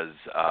because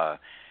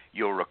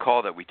you'll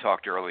recall that we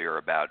talked earlier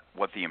about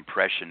what the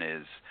impression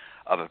is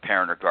of a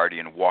parent or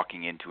guardian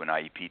walking into an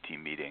IEP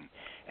team meeting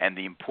and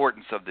the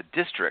importance of the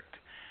district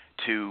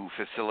to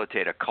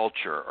facilitate a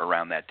culture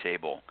around that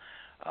table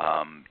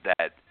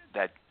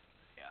that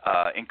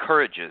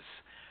encourages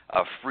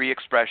free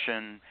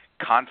expression,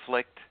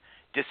 conflict,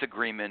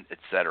 disagreement,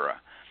 etc.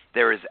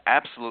 There is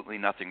absolutely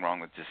nothing wrong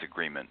with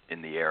disagreement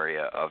in the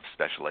area of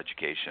special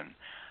education,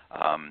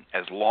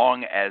 as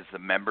long as the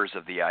members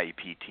of the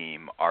IEP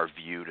team are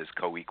viewed as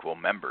co-equal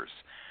members.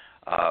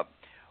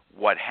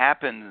 What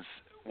happens,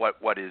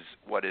 what is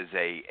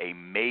a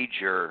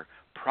major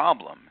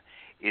problem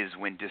is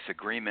when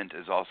disagreement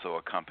is also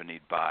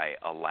accompanied by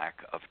a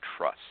lack of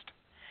trust.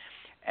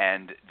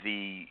 And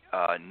the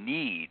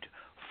need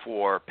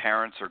for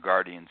parents or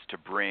guardians to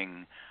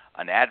bring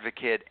an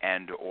advocate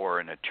and or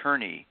an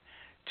attorney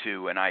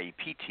to an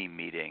IEP team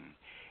meeting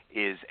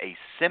is a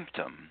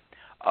symptom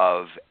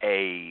of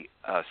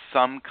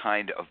some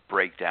kind of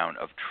breakdown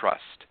of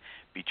trust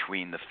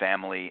between the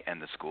family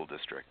and the school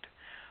district.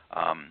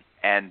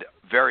 And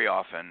very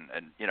often,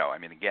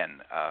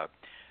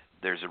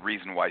 there's a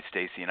reason why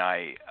Staci and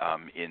I,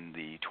 in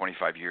the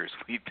 25 years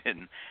we've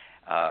been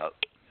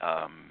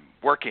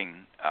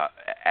working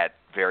at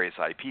various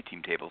IEP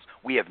team tables,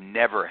 we have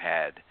never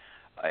had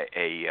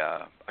a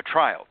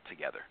trial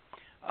together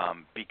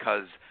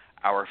because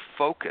our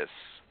focus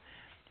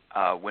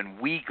when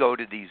we go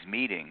to these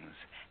meetings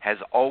has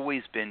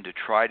always been to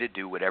try to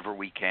do whatever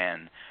we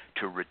can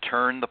to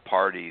return the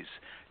parties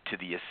to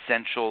the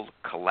essential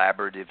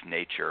collaborative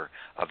nature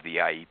of the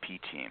IEP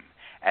team,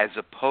 as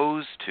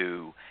opposed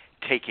to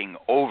taking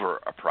over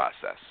a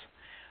process.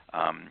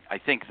 I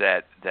think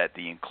that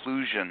the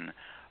inclusion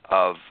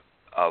of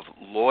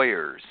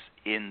lawyers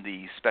in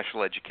the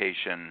special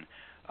education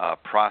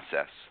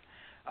process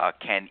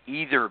can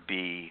either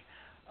be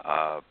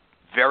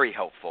very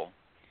helpful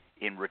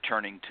in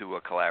returning to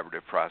a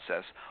collaborative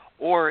process,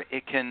 or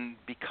it can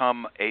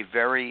become a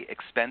very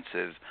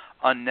expensive,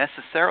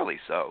 unnecessarily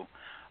so,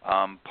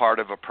 part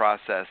of a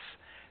process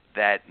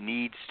that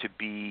needs to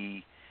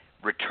be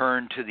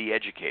returned to the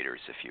educators,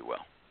 if you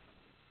will.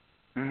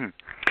 Mm-hmm.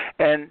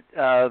 And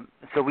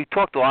so we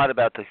talked a lot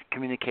about the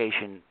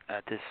communication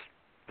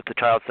with the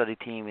child study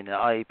team and the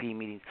IEP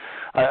meetings.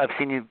 I've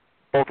seen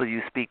both of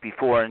you speak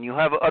before, and you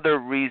have other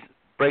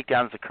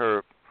breakdowns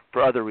occur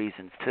for other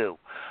reasons too.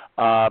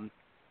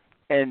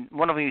 And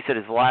one of them you said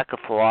is lack of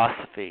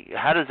philosophy.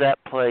 How does that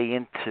play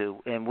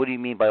into, and what do you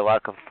mean by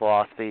lack of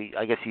philosophy?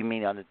 I guess you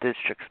mean on the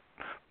district's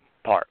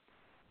part.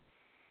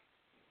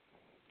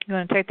 You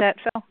want to take that,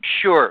 Phil?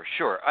 Sure.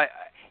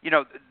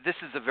 This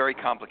is a very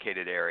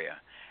complicated area.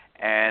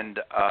 And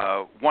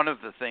one of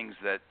the things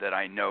that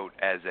I note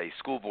as a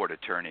school board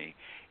attorney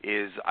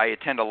is I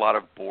attend a lot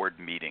of board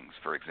meetings,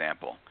 for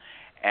example.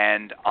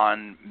 And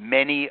on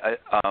many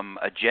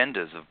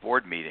agendas of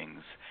board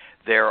meetings,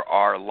 there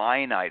are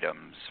line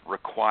items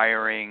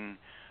requiring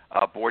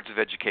boards of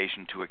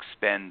education to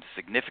expend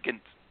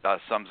significant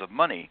sums of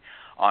money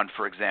on,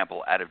 for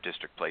example,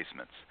 out-of-district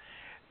placements.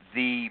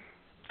 The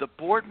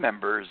board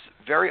members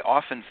very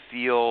often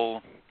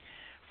feel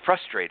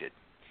frustrated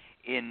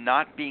in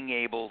not being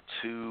able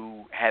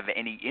to have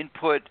any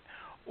input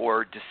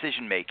or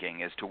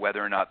decision-making as to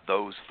whether or not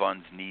those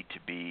funds need to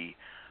be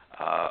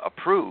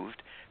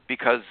approved,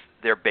 because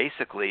they're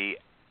basically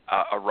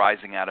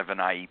arising out of an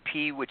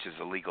IEP, which is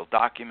a legal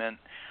document,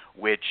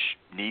 which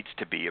needs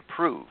to be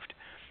approved.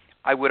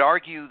 I would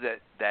argue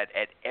that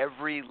at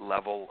every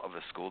level of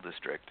a school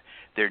district,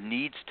 there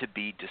needs to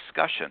be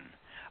discussion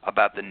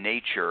about the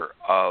nature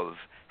of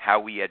how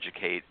we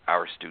educate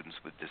our students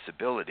with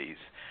disabilities,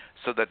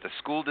 so that the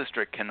school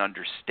district can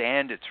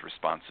understand its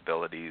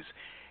responsibilities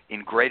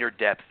in greater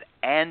depth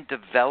and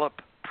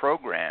develop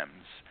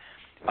programs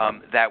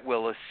that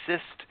will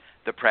assist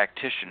the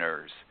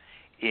practitioners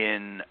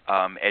in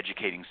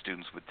educating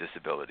students with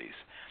disabilities.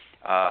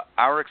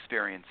 Our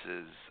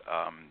experiences,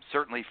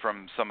 certainly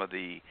from some of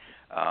the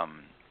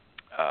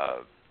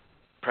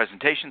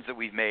presentations that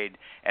we've made,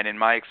 and in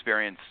my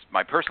experience,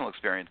 my personal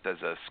experience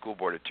as a school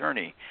board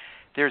attorney,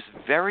 there's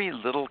very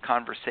little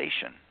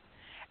conversation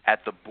at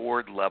the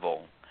board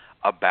level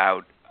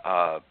about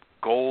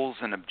goals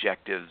and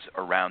objectives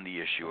around the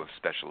issue of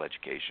special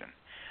education.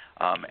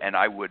 And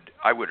I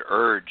would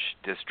urge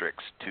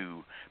districts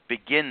to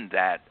begin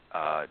that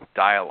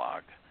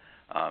dialogue,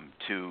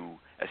 to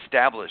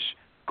establish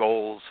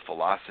goals,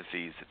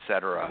 philosophies,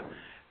 etc.,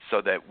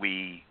 so that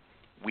we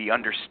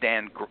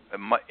understand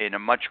in a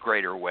much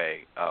greater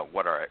way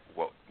what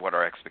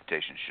our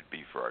expectations should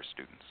be for our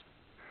students.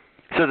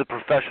 So the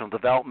professional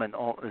development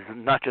is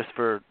not just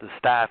for the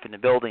staff in the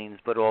buildings,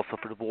 but also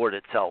for the board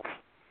itself,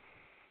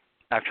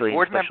 actually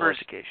in special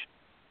education.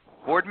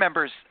 Board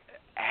members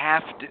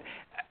have to,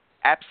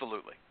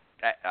 absolutely.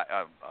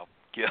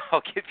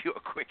 I'll give you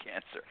a quick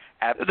answer.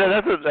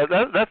 Absolutely.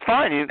 That's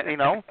fine. You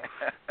know,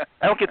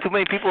 I don't get too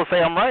many people to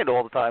say I'm right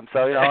all the time. So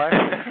all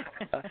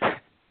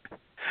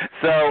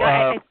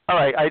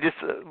right. I just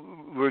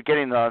we're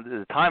getting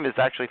the time is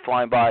actually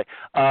flying by.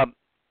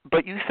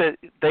 But you said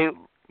they.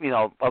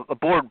 A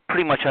board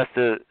pretty much has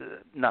to,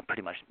 not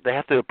pretty much, they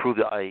have to approve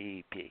the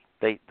IEP.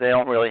 They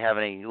don't really have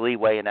any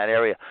leeway in that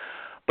area.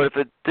 But if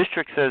a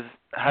district has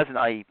an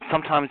IEP,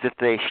 sometimes if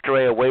they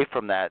stray away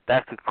from that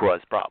could cause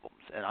problems.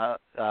 And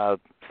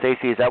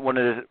Staci, is that one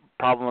of the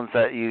problems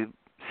that you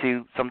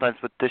see sometimes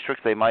with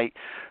districts? They might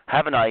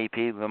have an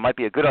IEP, it might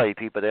be a good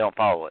IEP, but they don't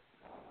follow it.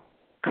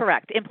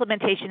 Correct.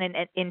 Implementation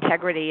and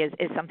integrity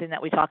is something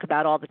that we talk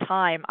about all the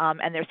time,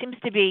 and there seems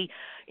to be,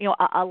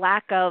 a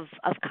lack of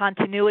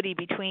continuity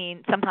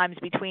sometimes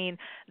between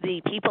the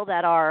people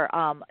that are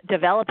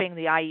developing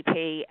the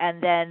IEP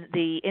and then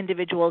the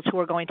individuals who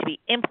are going to be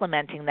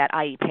implementing that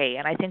IEP.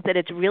 And I think that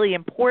it's really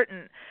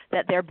important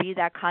that there be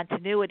that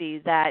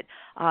continuity. That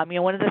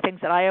one of the things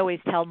that I always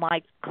tell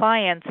my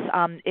clients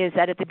is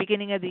that at the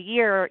beginning of the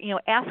year,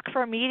 ask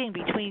for a meeting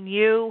between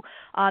you,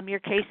 your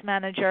case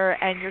manager,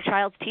 and your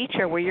child's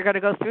teacher, where you're going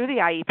to go through the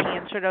IEP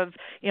and sort of,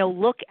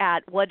 look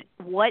at what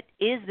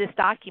is this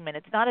document.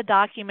 It's not a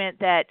document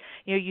that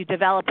you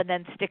develop and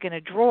then stick in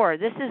a drawer.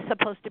 This is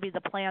supposed to be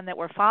the plan that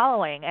we're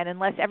following, and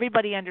unless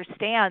everybody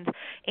understands,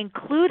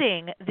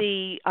 including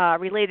the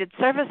related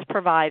service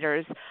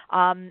providers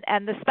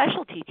and the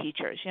specialty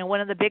teachers.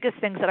 One of the biggest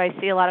things that I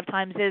see a lot of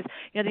times is,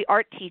 the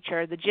art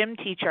teacher, the gym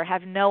teacher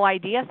have no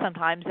idea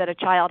sometimes that a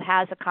child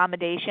has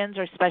accommodations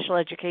or special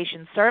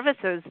education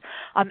services,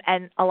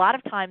 and a lot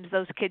of times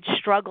those kids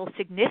struggle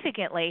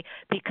significantly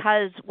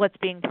because what's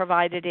being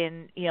provided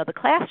in the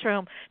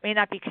classroom may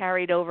not be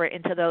carried over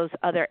into those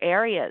other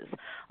areas.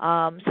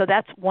 So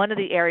that's one of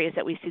the areas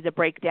that we see the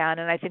breakdown.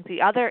 And I think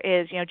the other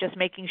is just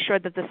making sure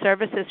that the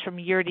services from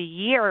year to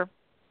year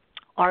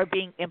are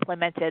being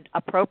implemented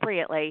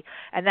appropriately,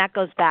 and that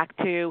goes back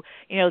to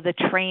the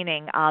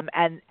training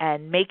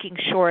and making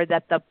sure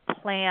that the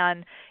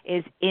plan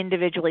is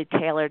individually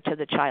tailored to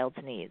the child's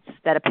needs.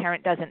 That a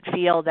parent doesn't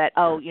feel that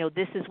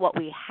this is what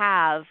we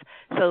have,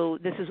 so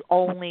this is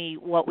only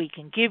what we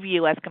can give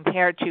you, as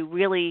compared to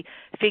really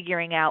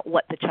figuring out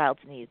what the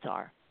child's needs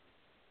are.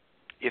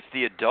 If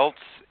the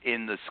adults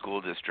in the school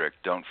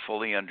district don't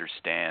fully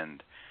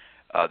understand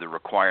the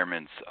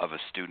requirements of a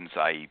student's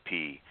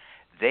IEP,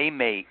 they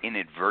may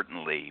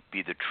inadvertently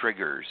be the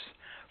triggers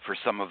for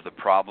some of the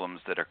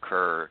problems that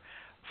occur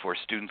for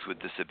students with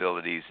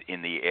disabilities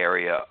in the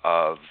area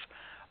of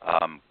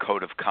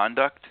code of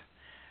conduct,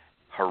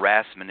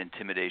 harassment,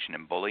 intimidation,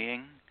 and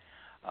bullying.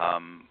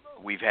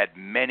 We've had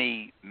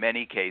many,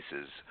 many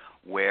cases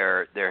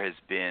where there has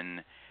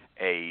been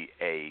a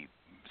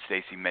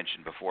Staci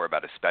mentioned before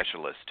about a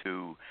specialist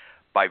who,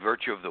 by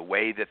virtue of the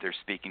way that they're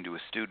speaking to a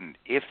student,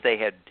 if they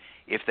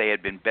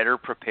had been better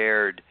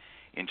prepared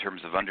in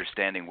terms of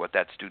understanding what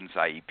that student's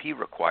IEP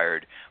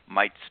required,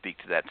 might speak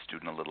to that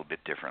student a little bit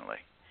differently.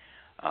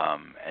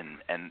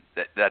 And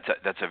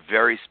that's a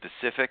very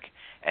specific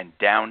and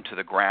down to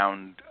the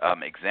ground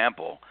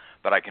example,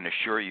 but I can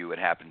assure you it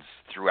happens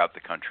throughout the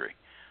country,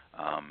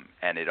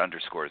 and it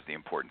underscores the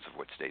importance of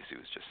what Staci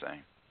was just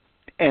saying.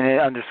 And it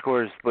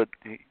underscores what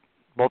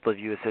both of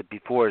you have said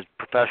before: is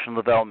professional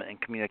development and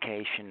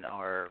communication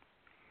are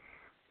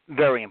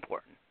very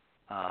important.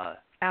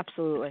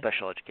 Absolutely.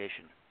 Special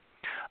education.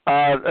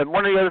 And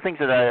one of the other things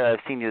that I've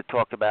seen you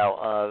talk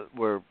about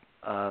were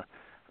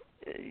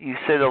you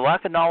said a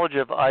lack of knowledge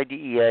of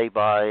IDEA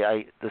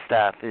by the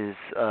staff is,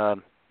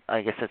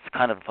 I guess it's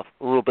kind of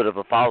a little bit of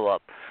a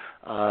follow-up.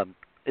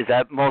 Is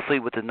that mostly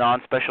with the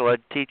non-special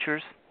ed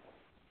teachers?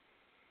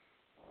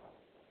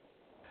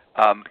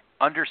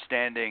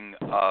 Understanding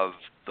of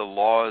the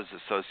laws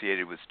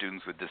associated with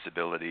students with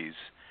disabilities,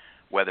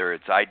 whether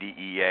it's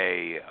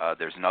IDEA,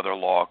 there's another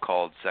law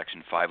called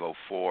Section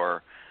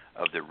 504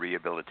 of the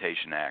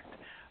Rehabilitation Act.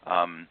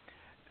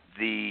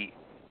 The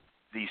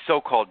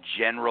so-called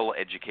general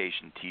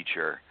education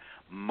teacher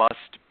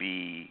must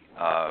be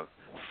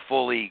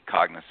fully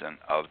cognizant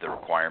of the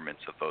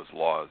requirements of those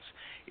laws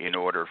in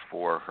order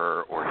for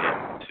her or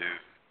him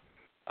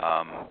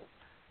to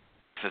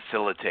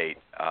facilitate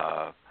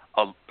a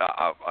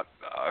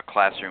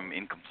classroom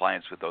in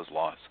compliance with those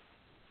laws.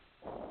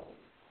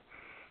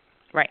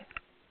 Right.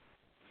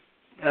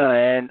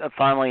 And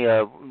finally,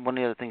 one of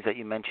the other things that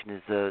you mentioned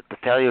is the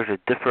failure to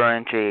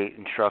differentiate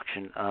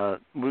instruction.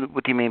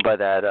 What do you mean by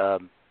that,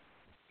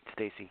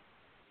 Staci?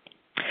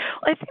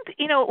 Well, I think that,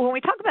 when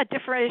we talk about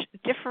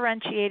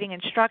differentiating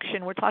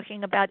instruction, we're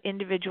talking about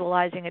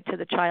individualizing it to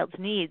the child's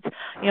needs.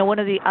 One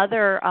of the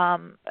other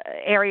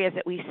areas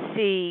that we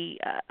see,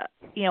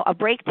 a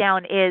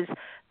breakdown is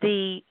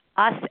the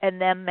us and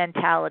them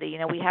mentality.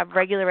 We have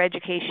regular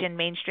education,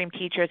 mainstream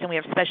teachers, and we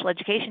have special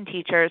education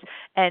teachers,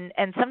 and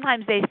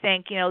sometimes they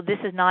think, this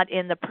is not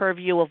in the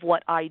purview of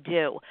what I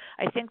do.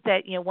 I think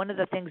that, one of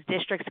the things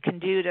districts can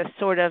do to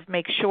sort of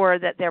make sure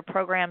that their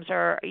programs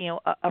are,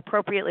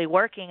 appropriately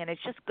working, and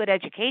it's just good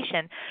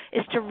education,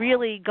 is to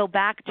really go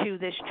back to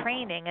this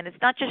training. And it's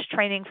not just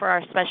training for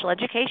our special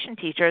education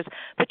teachers,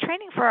 but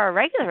training for our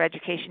regular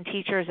education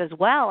teachers as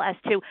well, as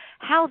to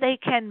how they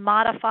can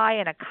modify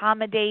and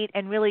accommodate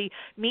and really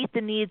meet the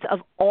needs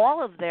of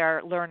all of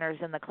their learners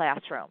in the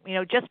classroom.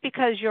 Just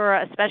because you're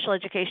a special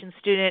education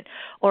student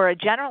or a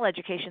general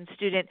education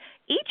student,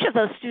 each of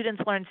those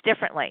students learns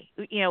differently.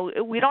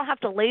 We don't have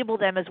to label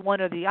them as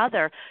one or the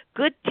other.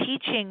 Good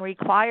teaching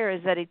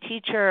requires that a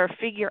teacher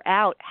figure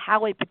out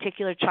how a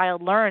particular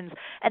child learns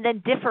and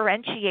then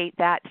differentiate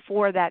that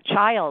for that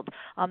child.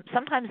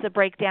 Sometimes the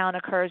breakdown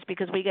occurs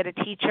because we get a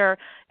teacher,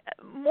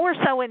 more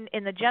so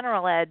in the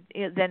general ed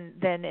than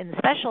in the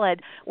special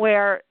ed,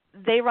 where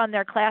they run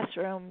their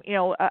classroom,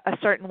 a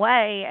certain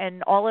way,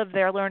 and all of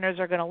their learners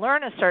are going to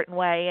learn a certain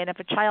way. And if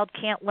a child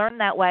can't learn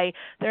that way,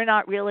 they're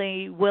not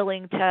really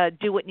willing to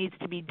do what needs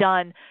to be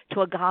done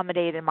to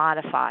accommodate and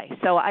modify.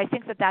 So I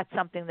think that that's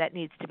something that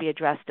needs to be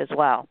addressed as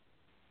well.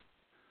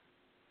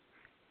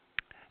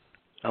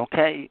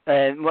 Okay,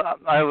 and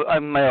I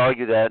might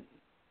argue that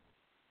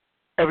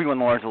everyone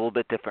learns a little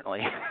bit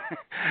differently.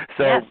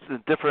 So yes. The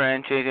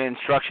differentiated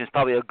instruction is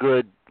probably a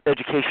good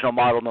educational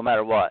model no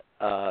matter what.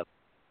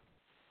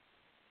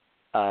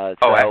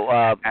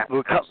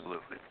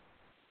 Absolutely.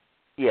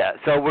 Yeah,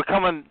 so we're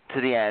coming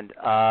to the end.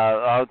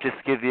 I'll just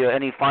give you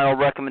any final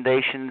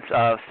recommendations.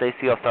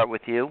 Staci, I'll start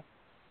with you.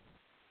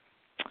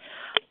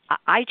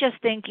 I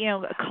just think,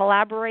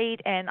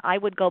 collaborate, and I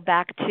would go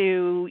back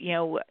to,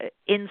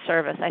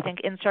 in-service. I think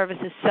in-service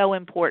is so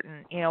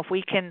important. If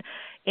we can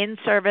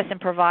in-service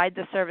and provide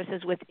the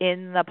services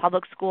within the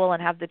public school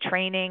and have the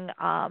training,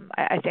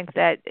 I think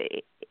that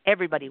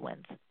everybody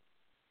wins.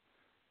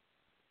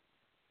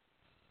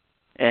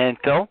 And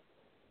Phil?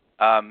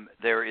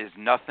 There is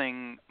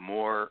nothing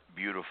more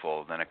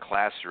beautiful than a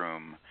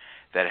classroom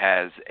that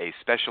has a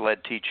special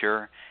ed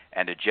teacher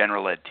and a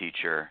general ed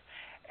teacher,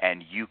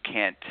 and you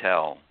can't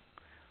tell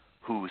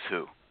who's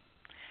who.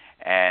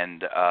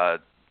 And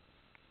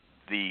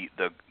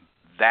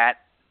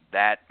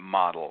that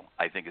model,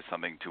 I think, is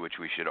something to which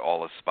we should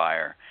all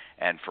aspire.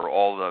 And for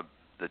all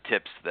the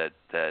tips that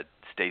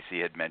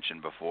Staci had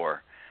mentioned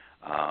before,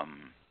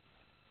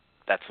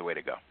 that's the way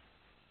to go.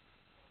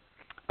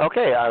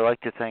 Okay, I'd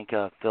like to thank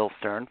Phil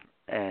Stern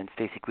and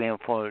Staci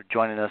Greenwald for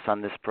joining us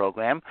on this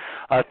program.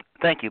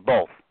 Thank you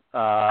both.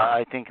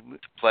 I think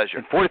pleasure.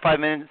 In 45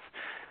 minutes,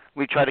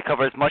 we try to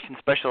cover as much in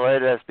special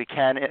ed as we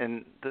can.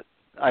 And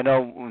I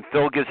know when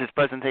Phil gives his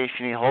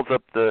presentation, he holds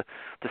up the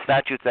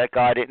statutes that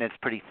guide it, and it's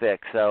pretty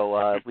thick.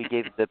 So we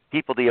gave the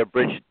people the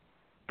abridged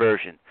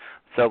version.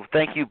 So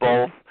thank you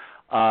both,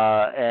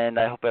 and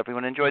I hope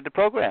everyone enjoyed the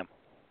program.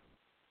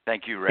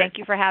 Thank you, Ray. Thank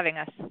you for having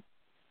us.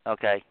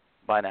 Okay,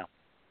 bye now.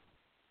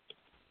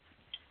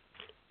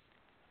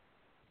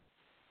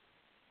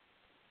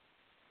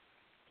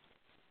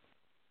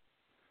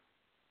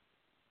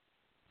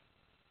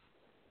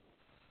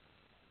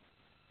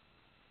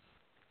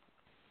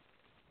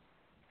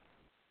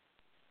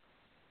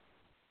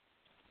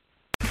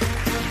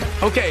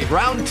 Okay,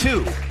 round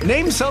two.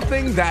 Name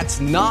something that's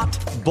not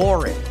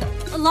boring.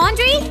 A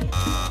laundry?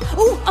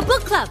 Ooh, a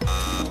book club.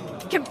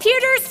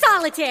 Computer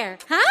solitaire,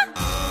 huh?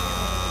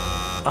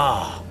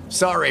 Ah, oh,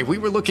 sorry, we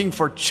were looking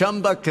for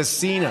Chumba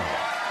Casino.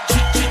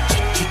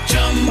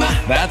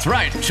 That's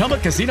right,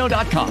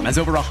 ChumbaCasino.com has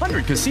over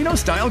 100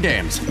 casino-style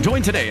games.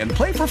 Join today and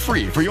play for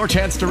free for your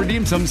chance to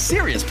redeem some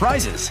serious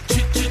prizes.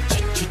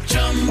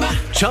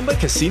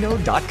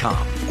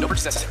 ChumbaCasino.com. No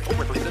purchase necessary. Void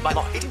where prohibited by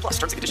law. 18+.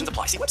 Terms and conditions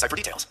apply. See website for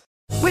details.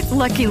 With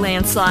Lucky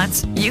Land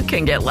Slots, you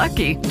can get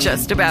lucky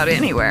just about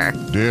anywhere.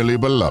 Dearly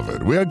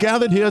beloved, we are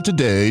gathered here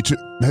today to...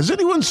 Has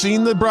anyone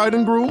seen the bride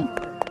and groom?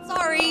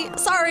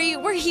 Sorry,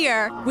 we're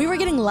here. We were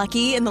getting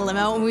lucky in the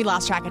limo and we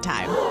lost track of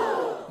time.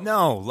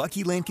 No,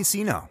 Lucky Land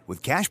Casino,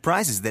 with cash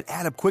prizes that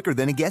add up quicker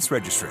than a guest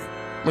registry.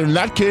 In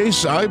that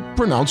case, I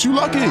pronounce you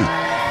lucky.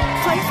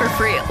 Play for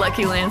free at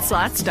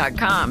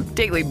LuckyLandSlots.com.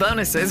 Daily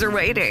bonuses are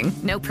waiting.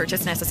 No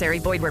purchase necessary.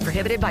 Void where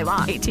prohibited by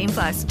law.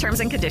 18+. Terms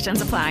and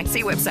conditions apply.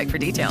 See website for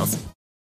details.